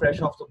kind of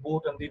fresh off the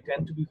boat and they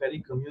tend to be very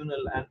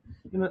communal. And,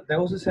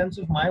 there was a sense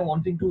of my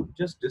wanting to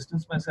just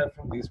distance myself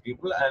from these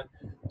people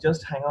and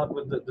just hang out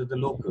with the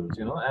locals,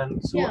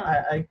 And so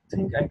I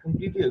think I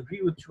completely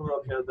agree with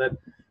Shurab here that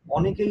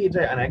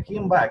and I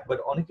came back, but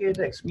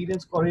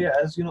experienced Korea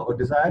as, a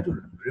desire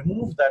to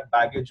remove that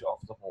baggage of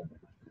the home.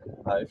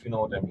 If you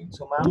know what I mean.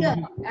 So, ma'am,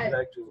 would you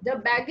like to? The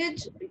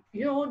baggage,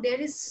 there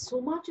is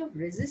so much of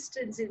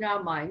resistance in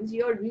our minds.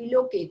 You're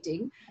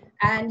relocating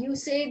and you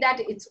say that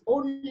it's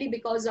only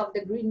because of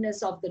the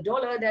greenness of the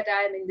dollar that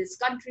I am in this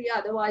country.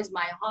 Otherwise,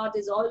 my heart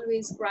is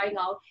always crying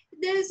out.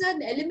 There's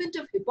an element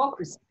of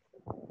hypocrisy.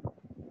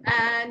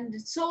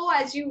 And so,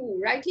 as you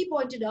rightly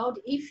pointed out,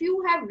 if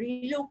you have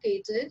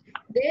relocated,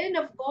 then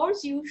of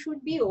course you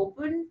should be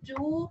open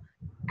to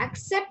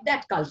accept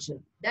that culture,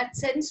 that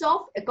sense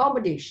of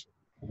accommodation.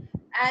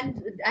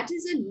 And that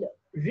is a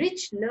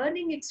rich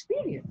learning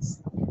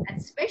experience, and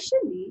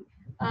especially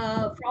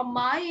from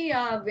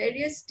my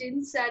various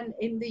stints and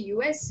in the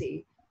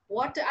USA,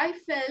 what I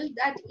felt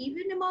that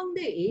even among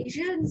the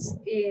Asians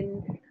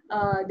in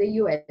the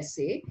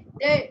USA,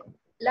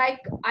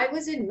 like I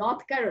was in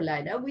North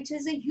Carolina, which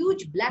has a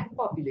huge black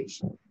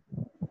population.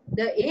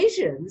 The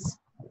Asians,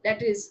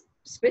 that is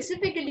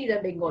specifically the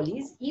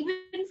Bengalis,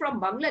 even from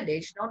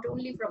Bangladesh, not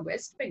only from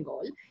West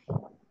Bengal,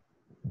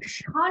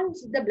 shunned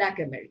the Black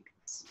Americans.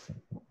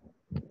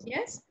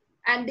 Yes,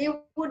 and they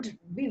would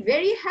be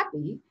very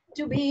happy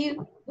to be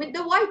with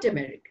the white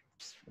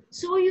Americans.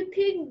 So you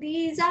think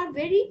these are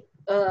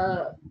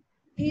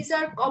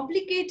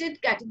complicated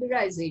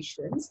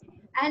categorizations,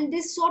 and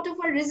this sort of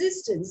a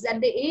resistance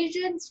that the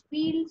Asians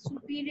feel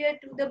superior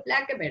to the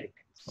Black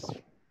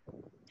Americans.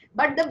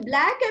 But the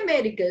Black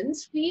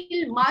Americans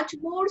feel much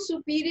more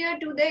superior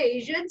to the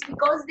Asians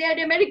because they are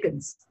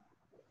Americans.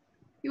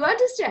 You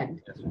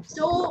understand?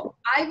 So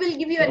I will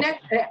give you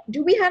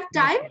do we have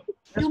time?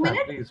 Yes, 2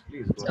 minutes?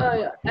 Please.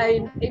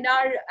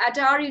 At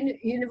our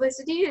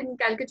university, in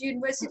Calcutta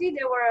University,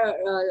 there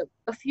were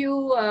a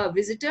few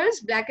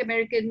visitors, Black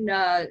American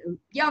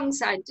young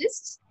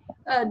scientists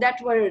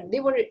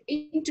they were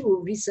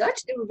into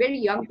research. They were very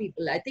young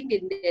people, I think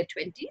in their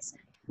 20s.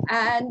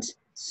 And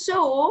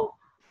so,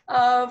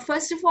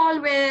 first of all,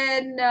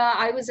 when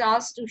I was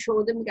asked to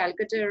show them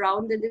Calcutta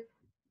around a little,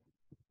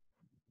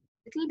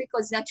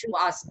 because naturally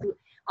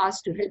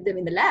asked to help them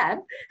in the lab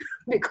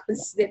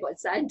because they were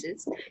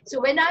scientists. So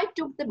when I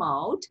took them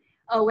out,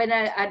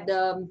 at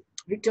the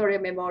Victoria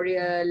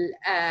Memorial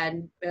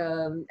and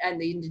the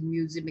Indian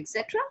Museum,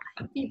 etc.,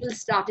 people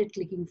started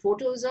clicking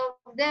photos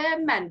of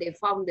them, and they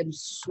found them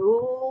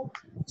so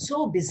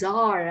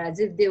bizarre, as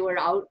if they were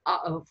out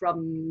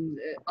from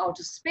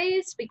outer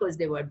space, because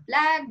they were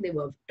black, they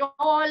were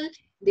tall,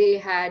 they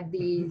had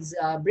these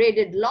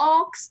braided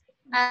locks,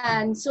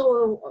 and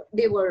so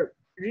they were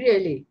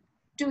really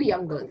two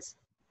young girls.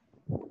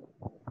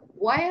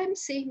 Why I'm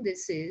saying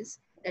this is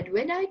that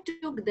when I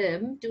took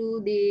them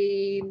to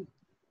the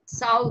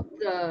South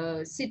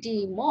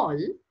City Mall,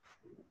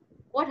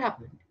 what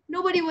happened?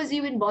 Nobody was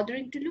even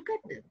bothering to look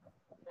at them.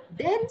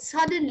 Then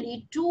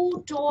suddenly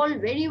two tall,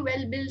 very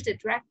well-built,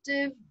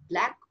 attractive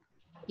black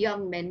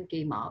young men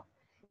came up.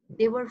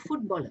 They were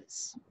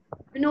footballers.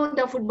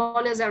 The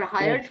footballers are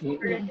hired for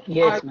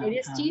our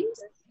various teams.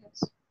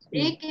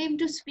 they came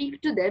to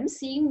speak to them,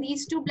 seeing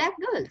these two black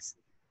girls.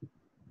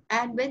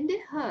 And when they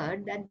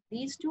heard that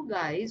these two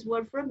guys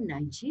were from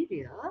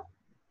Nigeria,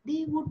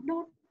 they would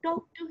not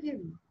talk to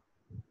him,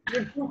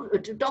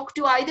 to talk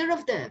to either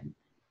of them.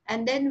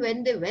 And then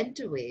when they went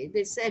away,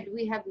 they said,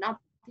 we have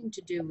nothing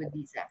to do with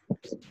these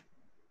Africans.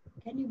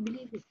 Can you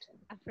believe it?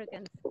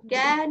 Africans.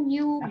 Can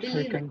you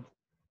believe it?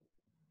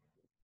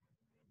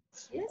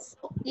 Yes.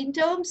 In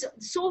terms,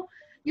 so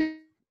you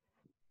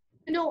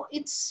know,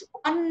 it's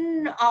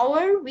 1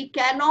 hour. We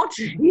cannot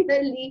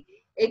really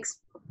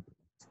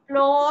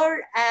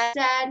explore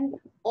and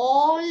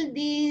all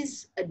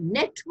these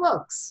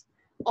networks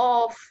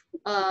of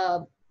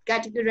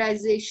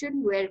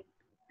categorization where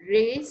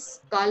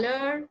race,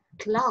 color,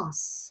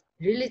 class,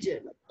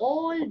 religion,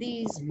 all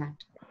these matter.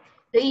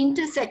 The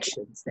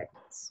intersections, that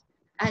is.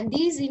 And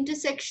these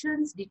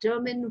intersections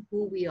determine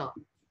who we are.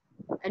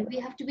 And we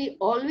have to be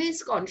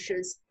always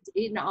conscious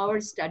in our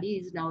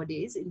studies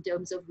nowadays, in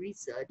terms of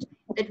research,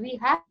 that we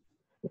have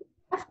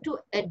to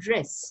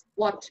address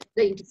what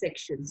the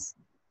intersections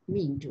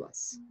mean to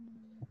us.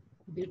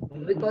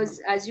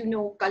 Because, as you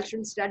know,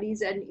 cultural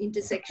studies and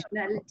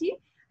intersectionality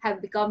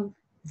have become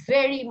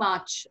very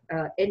much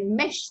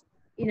enmeshed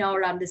in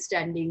our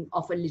understanding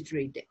of a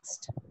literary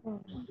text.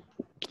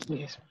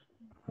 Yes.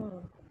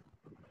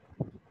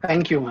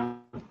 Thank you,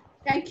 ma'am.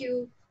 Thank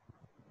you.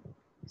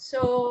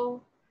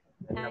 So,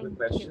 any other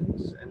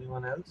questions?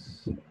 Anyone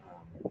else?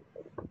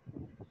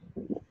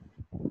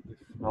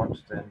 If not,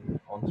 then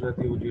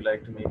Anjali, would you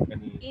like to make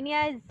any?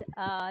 Genia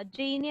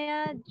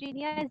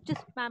is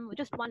just, ma'am,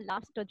 just one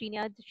last.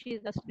 Genia,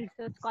 she's a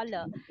research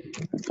scholar.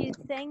 She's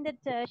saying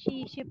that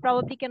she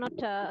probably cannot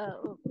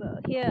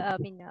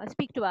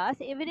speak to us.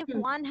 Even if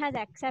one has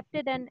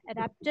accepted and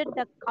adapted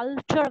the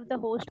culture of the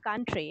host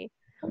country,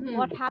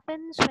 what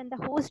happens when the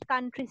host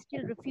country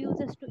still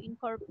refuses to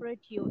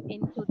incorporate you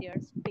into their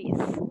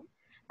space?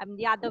 I mean,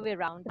 the other way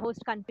around, the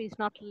host country is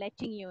not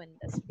letting you in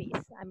the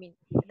space. I mean,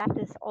 that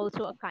is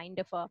also a kind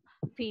of a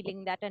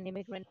feeling that an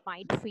immigrant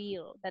might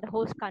feel, that the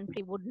host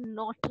country would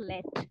not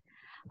let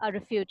a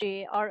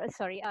refugee or,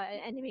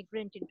 an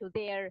immigrant into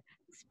their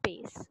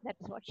space. That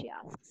is what she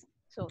asks.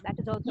 So that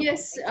is also.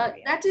 Yes,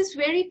 that is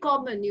very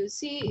common. You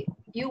see,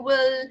 you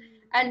will,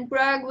 and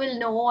Prague will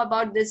know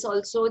about this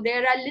also.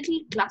 There are little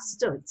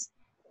clusters.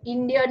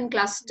 Indian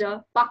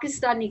cluster,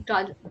 Pakistani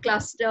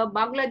cluster,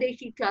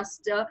 Bangladeshi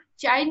cluster,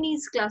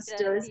 Chinese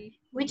clusters,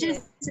 which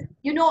is,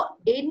 you know,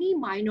 any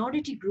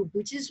minority group,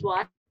 which is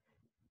why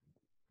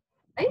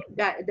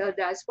the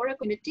diaspora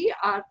community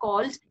are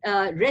called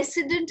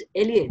resident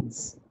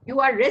aliens. You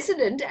are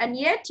resident and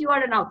yet you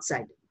are an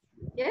outsider.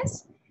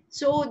 Yes.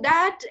 So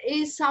that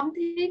is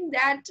something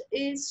that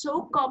is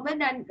so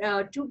common, and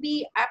to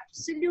be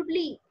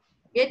absolutely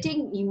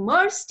getting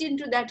immersed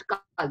into that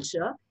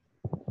culture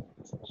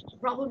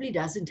probably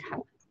doesn't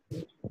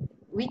happen.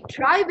 We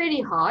try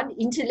very hard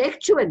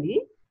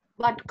intellectually,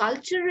 but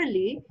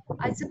culturally,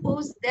 I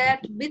suppose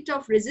that bit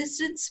of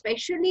resistance,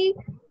 especially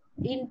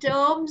in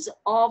terms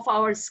of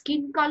our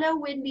skin color,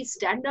 when we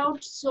stand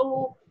out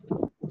so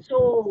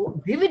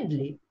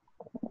vividly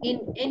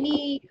in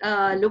any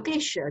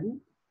location,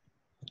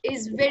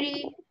 is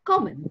very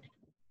common.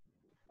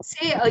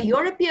 Say a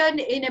European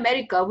in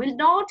America will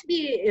not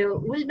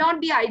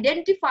be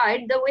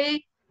identified the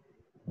way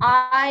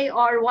I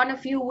or one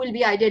of you will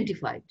be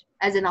identified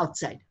as an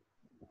outsider.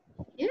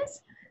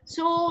 Yes.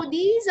 So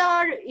these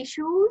are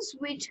issues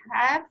which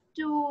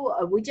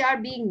which are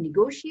being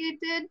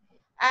negotiated,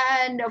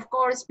 and of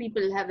course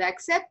people have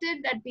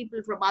accepted that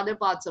people from other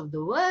parts of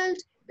the world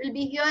will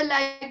be here.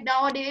 Like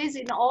nowadays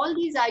in all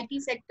these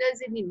IT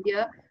sectors in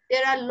India,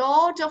 there are a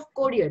lot of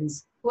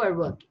Koreans who are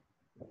working.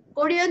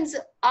 Koreans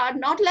are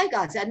not like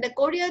us, and the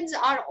Koreans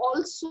are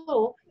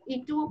also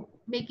into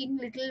making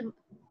little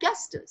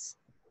clusters.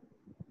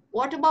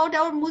 What about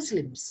our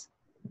Muslims?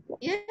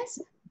 Yes,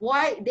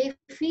 why? They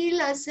feel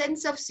a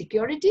sense of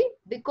security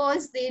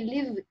because they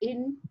live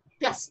in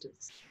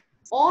clusters.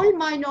 All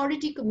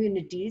minority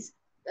communities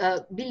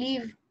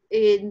believe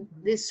in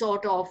this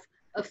sort of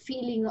a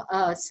feeling,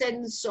 a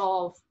sense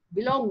of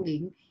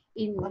belonging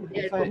in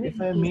their communities.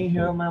 If I may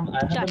here, ma'am,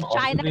 I have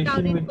an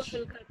observation which...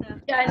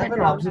 I have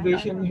an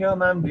observation here,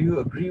 ma'am. Do you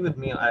agree with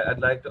me? I'd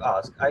like to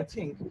ask. I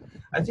think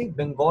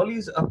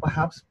Bengalis are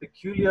perhaps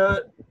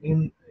peculiar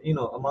in,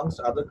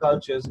 amongst other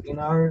cultures, in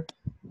our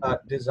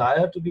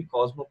desire to be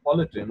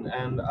cosmopolitan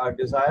and our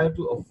desire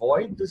to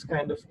avoid this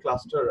kind of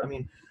cluster. I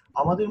mean,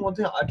 আমাদের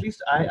মধ্যে, at least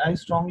I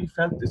strongly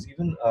felt this,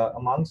 even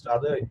amongst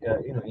other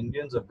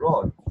Indians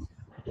abroad.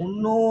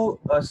 অন্য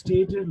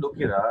স্টেটের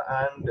লোকেরা,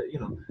 and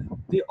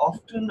they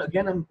often,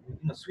 again, I'm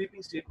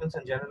sweeping statements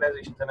and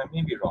generalizations, and I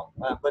may be wrong,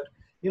 but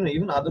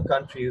even other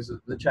countries,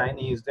 the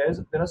Chinese,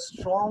 there are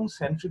strong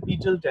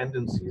centripetal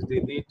tendencies.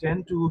 They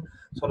tend to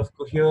sort of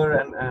cohere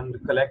and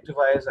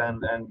collectivize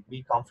and be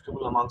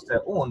comfortable amongst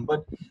their own.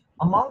 But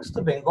amongst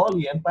the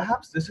Bengali, and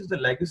perhaps this is the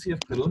legacy of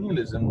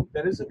colonialism,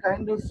 there is a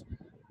kind of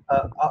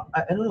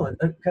I don't know,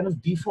 a kind of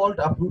default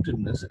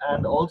uprootedness,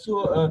 and also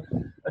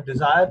a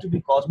desire to be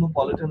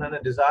cosmopolitan, and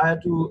a desire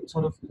to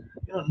sort of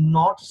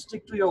not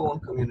stick to your own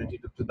community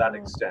to that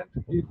extent.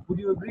 Would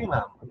you agree,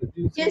 ma'am?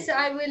 Yes,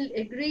 I will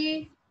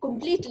agree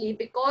completely,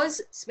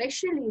 because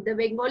especially the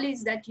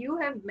Bengalis that you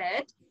have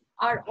met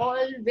are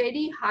all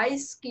very high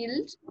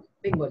skilled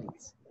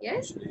Bengalis.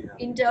 Yes,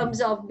 in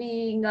terms of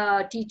being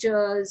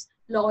teachers,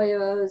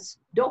 lawyers,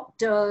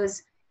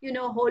 doctors,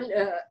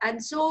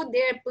 and so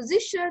their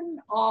position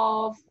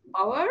of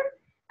power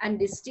and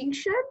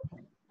distinction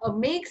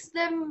makes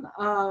them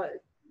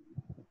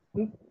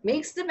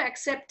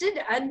accepted,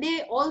 and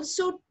they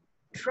also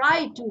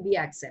try to be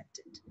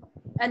accepted,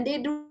 and they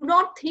do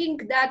not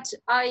think that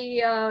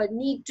I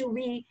need to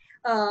be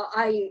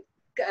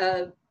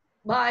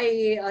by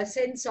a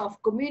sense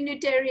of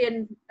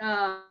communitarian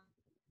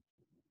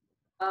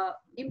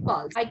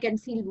impulse, I can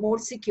feel more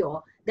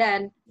secure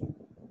than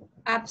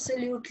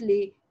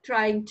absolutely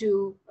trying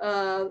to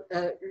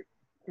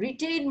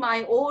retain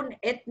my own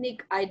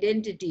ethnic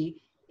identity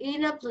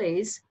in a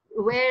place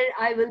where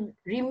I will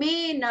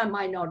remain a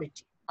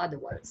minority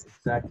otherwise.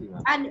 Exactly.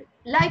 And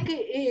like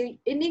in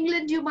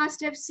England, you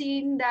must have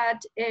seen that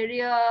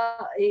area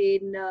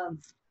in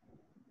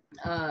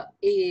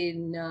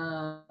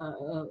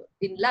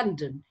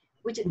London,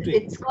 which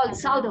it's called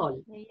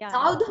Southall.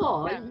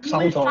 Southall,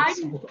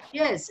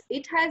 yes,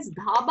 it has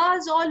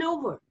dhabas all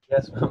over.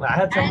 Yes, ma'am. I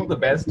had some of the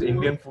best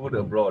Indian food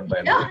abroad,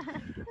 by the way.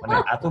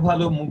 এত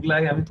ভালো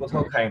মুগলাই আমি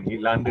কোথাও খাইনি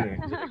লন্ডনে।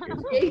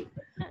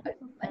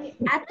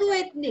 এত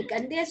ethnic,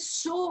 and they're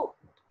so,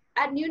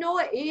 and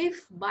if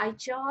by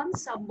chance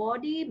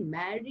somebody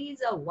marries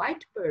a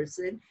white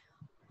person,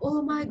 oh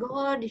my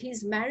God,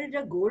 he's married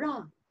a Gora.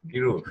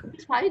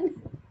 It's fine.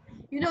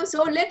 So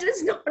let us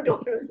not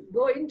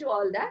go into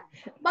all that.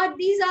 But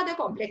these are the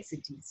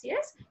complexities,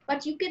 yes? But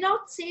you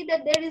cannot say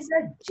that there is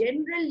a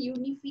general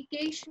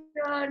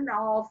unification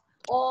of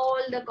all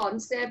the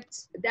concepts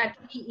that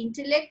we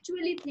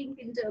intellectually think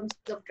in terms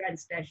of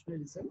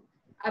transnationalism,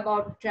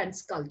 about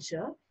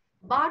transculture,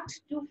 but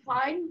to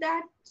find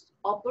that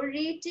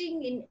operating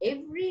in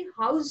every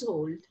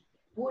household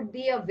would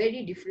be a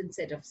very different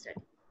set of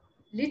study.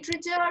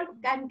 Literature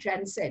can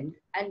transcend,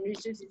 and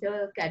literature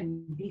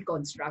can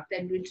deconstruct,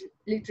 and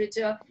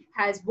literature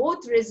has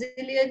both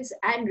resilience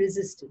and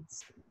resistance.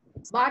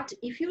 But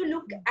if you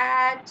look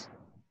at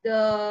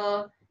the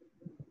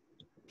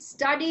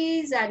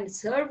studies and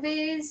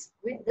surveys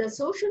with the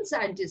social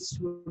scientists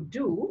would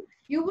do,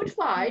 you would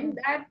find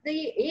that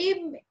the aim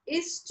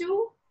is to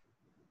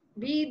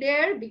be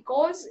there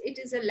because it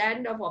is a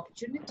land of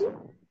opportunity,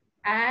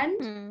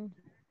 and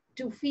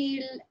to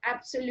feel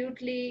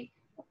absolutely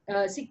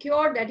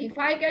secure that if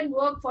I can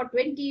work for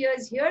 20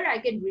 years here, I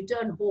can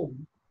return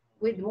home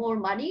with more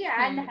money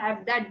and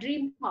have that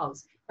dream house.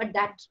 But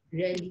that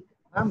really.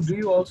 Ma'am, do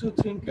you also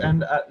think, and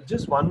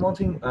just one more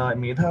thing,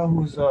 Medha,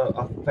 who's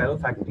a fellow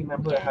faculty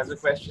member, has a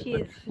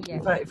question.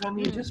 But if I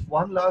may, just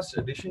one last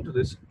addition to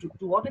this,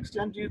 to what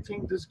extent do you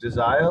think this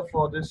desire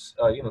for this,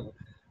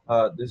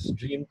 this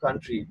dream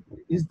country,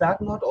 is that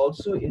not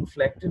also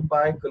inflected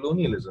by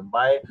colonialism,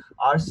 by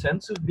our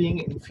sense of being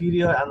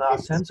inferior and our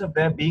sense of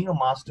there being a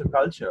master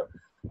culture,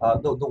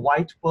 the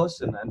white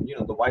person and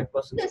the white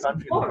person's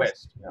country, the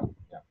West?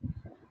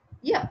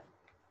 Yeah.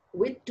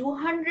 With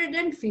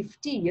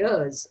 250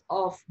 years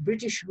of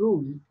British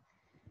rule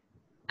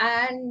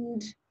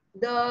and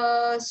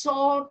the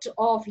sort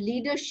of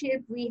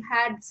leadership we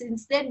had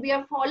since then, we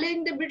are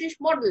following the British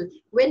model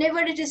whenever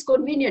it is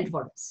convenient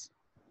for us,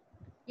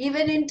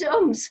 even in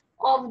terms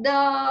of the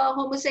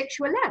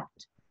Homosexual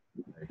Act.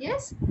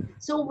 Yes.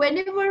 So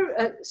whenever,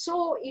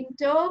 so in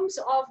terms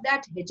of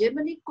that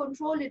hegemonic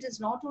control, it is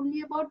not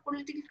only about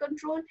political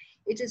control,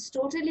 it is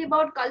totally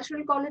about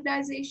cultural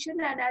colonization.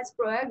 And as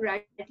Prayag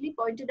rightly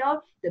pointed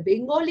out, the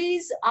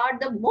Bengalis are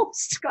the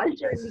most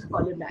culturally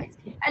colonized.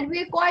 And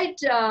we're quite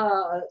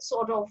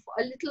sort of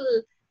a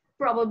little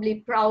probably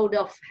proud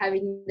of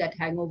having that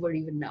hangover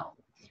even now.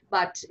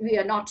 But we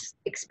are not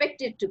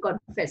expected to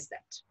confess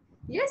that.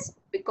 Yes,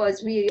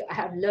 because we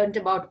have learned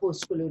about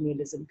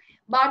post-colonialism.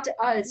 But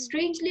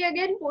strangely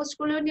again,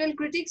 post-colonial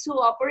critics who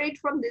operate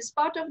from this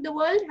part of the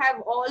world have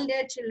all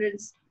their children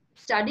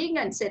studying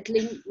and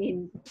settling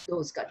in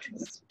those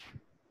countries.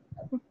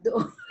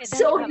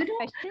 So,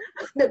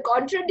 the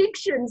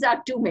contradictions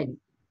are too many.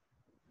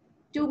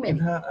 Too many.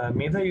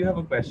 Medha, you have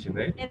a question,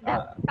 right?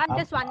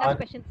 Just one last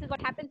question. This is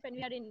what happens when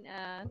we are in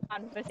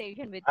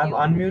conversation with I've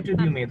unmuted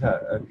you,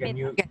 Medha. Can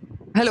you...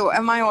 Hello,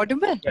 am I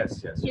audible?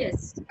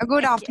 Yes.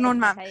 Good afternoon,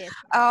 ma'am.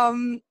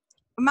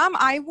 Ma'am,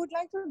 I would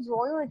like to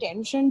draw your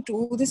attention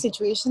to the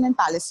situation in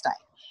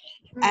Palestine.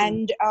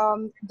 And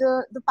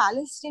the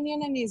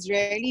Palestinian and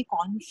Israeli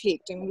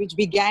conflict, which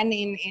began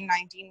in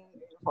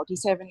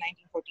 1947,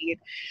 1948,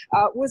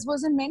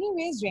 was in many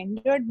ways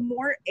rendered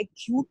more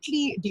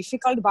acutely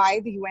difficult by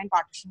the UN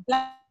partition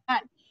plan.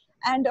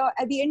 And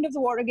at the end of the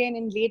war, again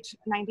in late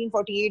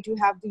 1948, you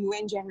have the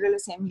UN General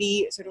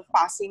Assembly sort of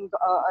passing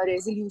a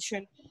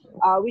resolution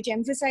which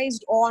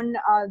emphasized on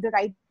the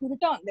right to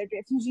return, that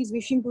refugees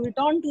wishing to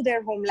return to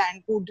their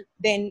homeland could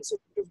then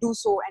sort of do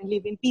so and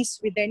live in peace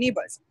with their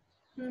neighbors.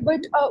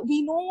 But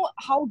we know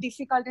how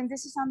difficult, and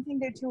this is something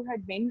that you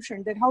had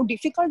mentioned, that how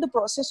difficult the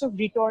process of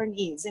return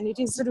is, and it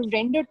is sort of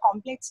rendered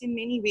complex in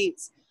many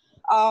ways,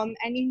 and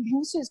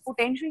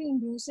potentially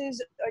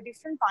induces a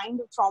different kind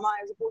of trauma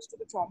as opposed to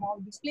the trauma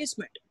of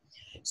displacement.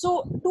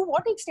 So to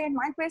what extent,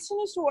 my question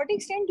is, to what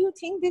extent do you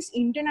think this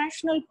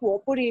international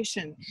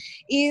cooperation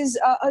is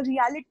a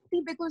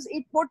reality? Because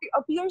what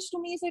appears to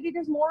me is that it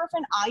is more of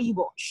an eye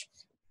wash.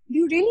 Do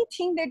you really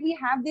think that we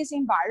have this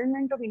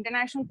environment of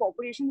international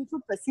cooperation which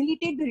would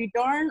facilitate the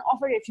return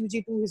of a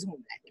refugee to his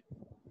homeland?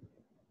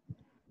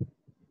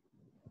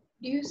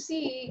 Do you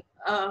see,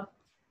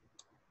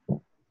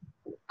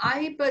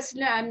 I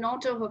personally am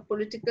not a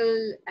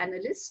political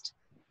analyst,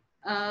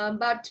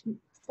 but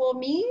for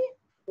me,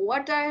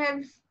 what I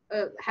have,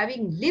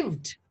 having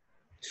lived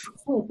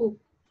through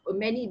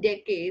many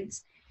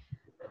decades,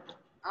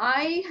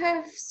 I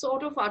have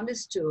sort of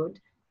understood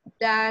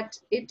that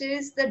it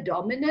is the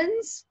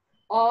dominance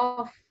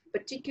of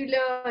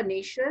particular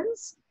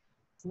nations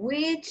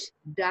which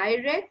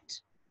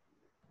direct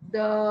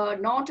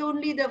not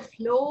only the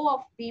flow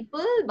of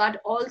people,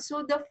 but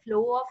also the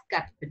flow of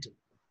capital,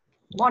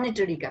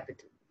 monetary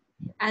capital.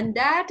 And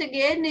that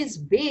again is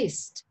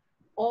based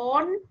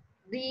on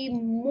the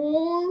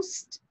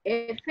most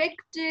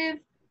effective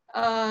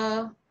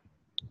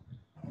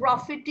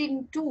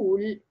profiting tool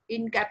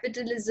in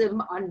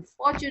capitalism,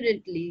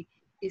 unfortunately,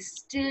 is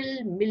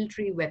still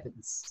military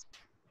weapons.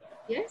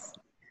 Yes?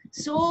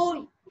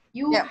 So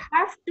you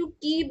have to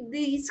keep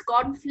these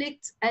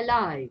conflicts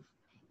alive.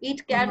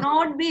 It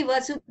cannot be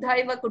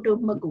Vasudhaiva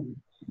Kutumbakam.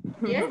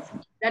 Yes?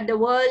 That the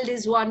world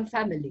is one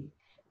family.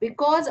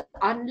 Because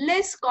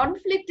unless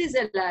conflict is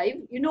alive,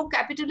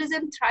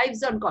 capitalism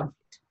thrives on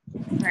conflict.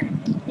 Right.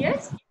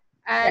 Yes?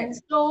 And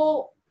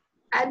so,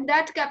 and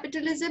that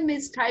capitalism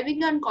is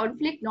thriving on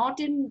conflict, not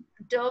in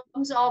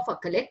terms of a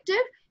collective,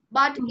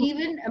 but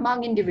even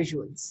among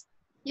individuals.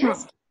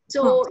 Yes?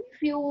 So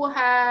if you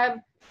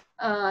have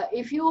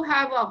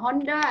a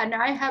Honda and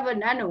I have a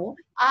Nano,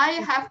 I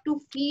have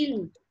to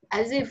feel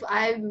as if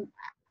I'm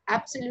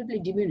absolutely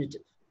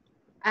diminutive.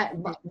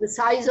 The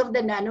size of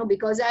the Nano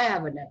because I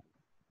have a Nano.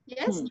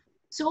 Yes?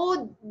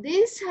 So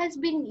this has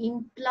been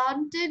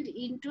implanted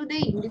into the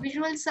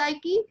individual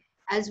psyche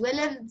as well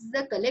as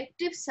the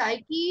collective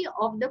psyche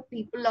of the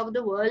people of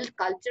the world,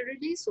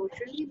 culturally,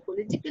 socially,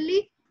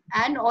 politically,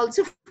 and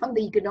also from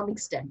the economic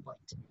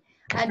standpoint.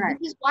 And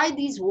this is why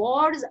these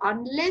wars,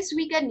 unless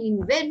we can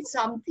invent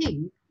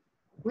something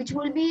which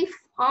will be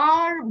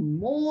far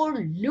more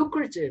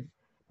lucrative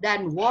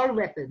than war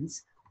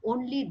weapons,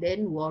 only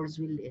then wars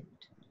will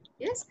end.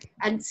 Yes?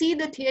 And see,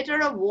 the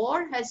theater of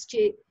war has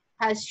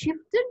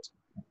shifted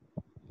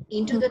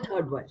into the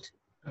third world.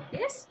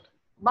 Yes?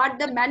 But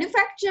the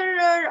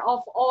manufacturer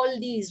of all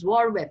these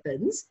war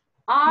weapons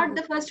are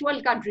the first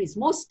world countries,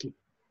 mostly.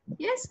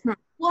 Yes?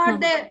 Who are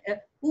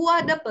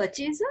the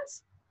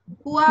purchasers?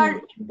 Who are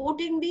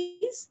importing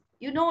these?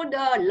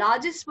 The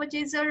largest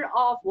purchaser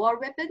of war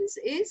weapons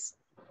is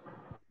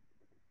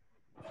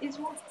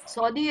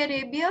Saudi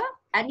Arabia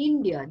and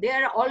India. They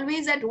are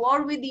always at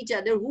war with each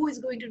other. Who is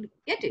going to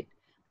get it?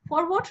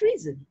 For what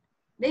reason?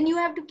 Then you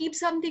have to keep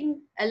something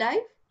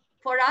alive.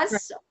 For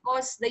us, of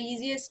course, the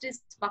easiest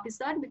is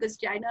Pakistan because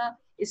China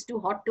is too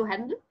hot to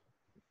handle.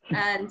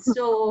 And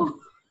so,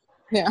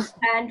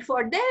 and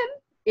for them,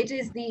 it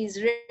is the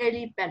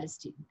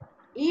Israeli-Palestine.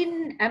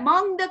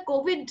 Among the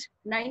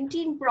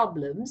COVID-19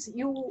 problems,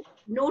 you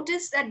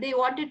notice that they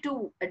wanted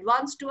to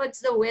advance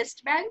towards the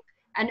West Bank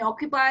and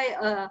occupy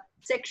a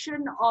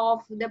section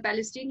of the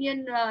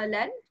Palestinian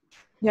land.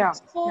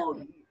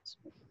 So,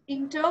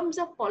 in terms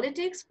of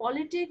politics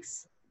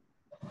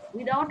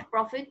without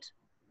profit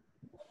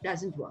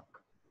doesn't work.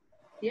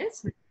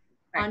 Yes?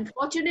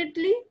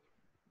 Unfortunately,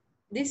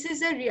 this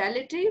is a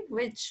reality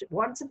which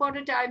once upon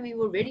a time we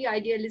were very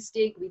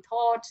idealistic. We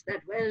thought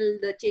that, well,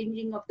 the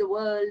changing of the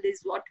world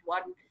is what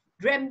one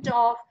dreamt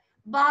of,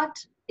 but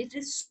it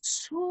is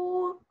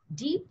so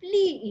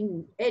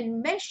deeply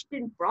enmeshed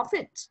in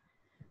profit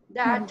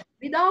that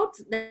without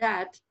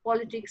that,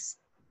 politics,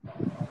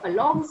 a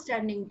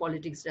long-standing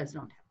politics does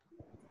not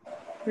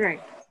happen.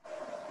 Right.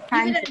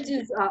 Even as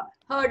you've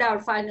heard our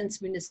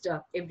finance minister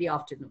every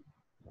afternoon.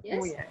 Yes?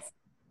 Oh, yes.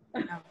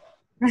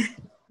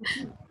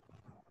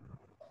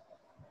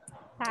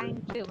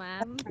 Thank you,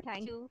 ma'am.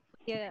 Thank you.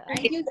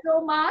 Thank you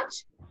so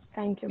much.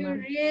 Thank you, You ma'am.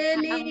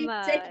 really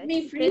set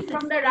me free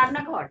from the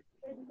Rannaghar.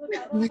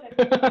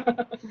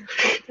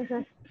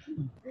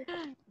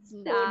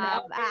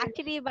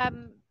 Actually,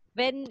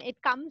 when it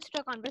comes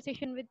to a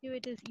conversation with you,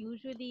 it is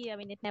usually,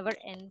 it never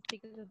ends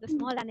because of the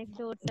small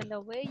anecdotes and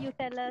the way you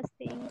tell us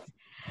things.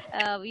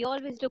 We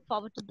always look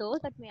forward to those.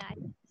 But may I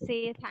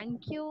say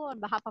thank you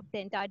on behalf of the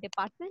entire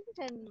department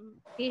and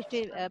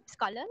PhD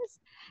scholars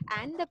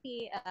and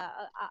the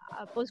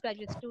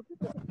postgraduate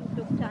students who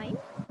took time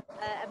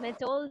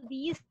amidst all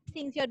these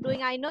things you're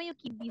doing. I know you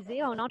keep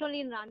busy, or not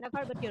only in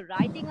Randakar, but you're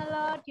writing a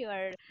lot,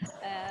 you're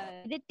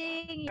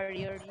editing,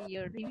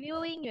 you're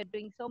reviewing, you're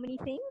doing so many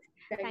things.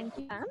 Thank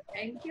you, ma'am.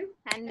 Thank you.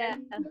 And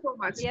Thank you so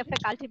much. dear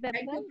faculty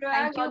members,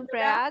 Thank you,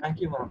 Prag. Thank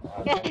you, ma'am.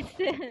 Yes.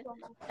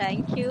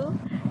 Thank you.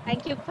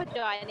 Thank you for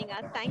joining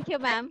us. Thank you,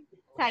 ma'am.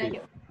 Thank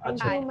you. Thank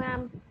Bye. you,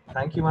 ma'am.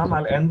 Thank you, ma'am.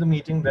 I'll end the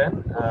meeting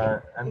then,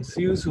 and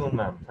see you soon,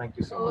 ma'am. Thank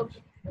you so much.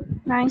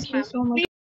 Thank you so much.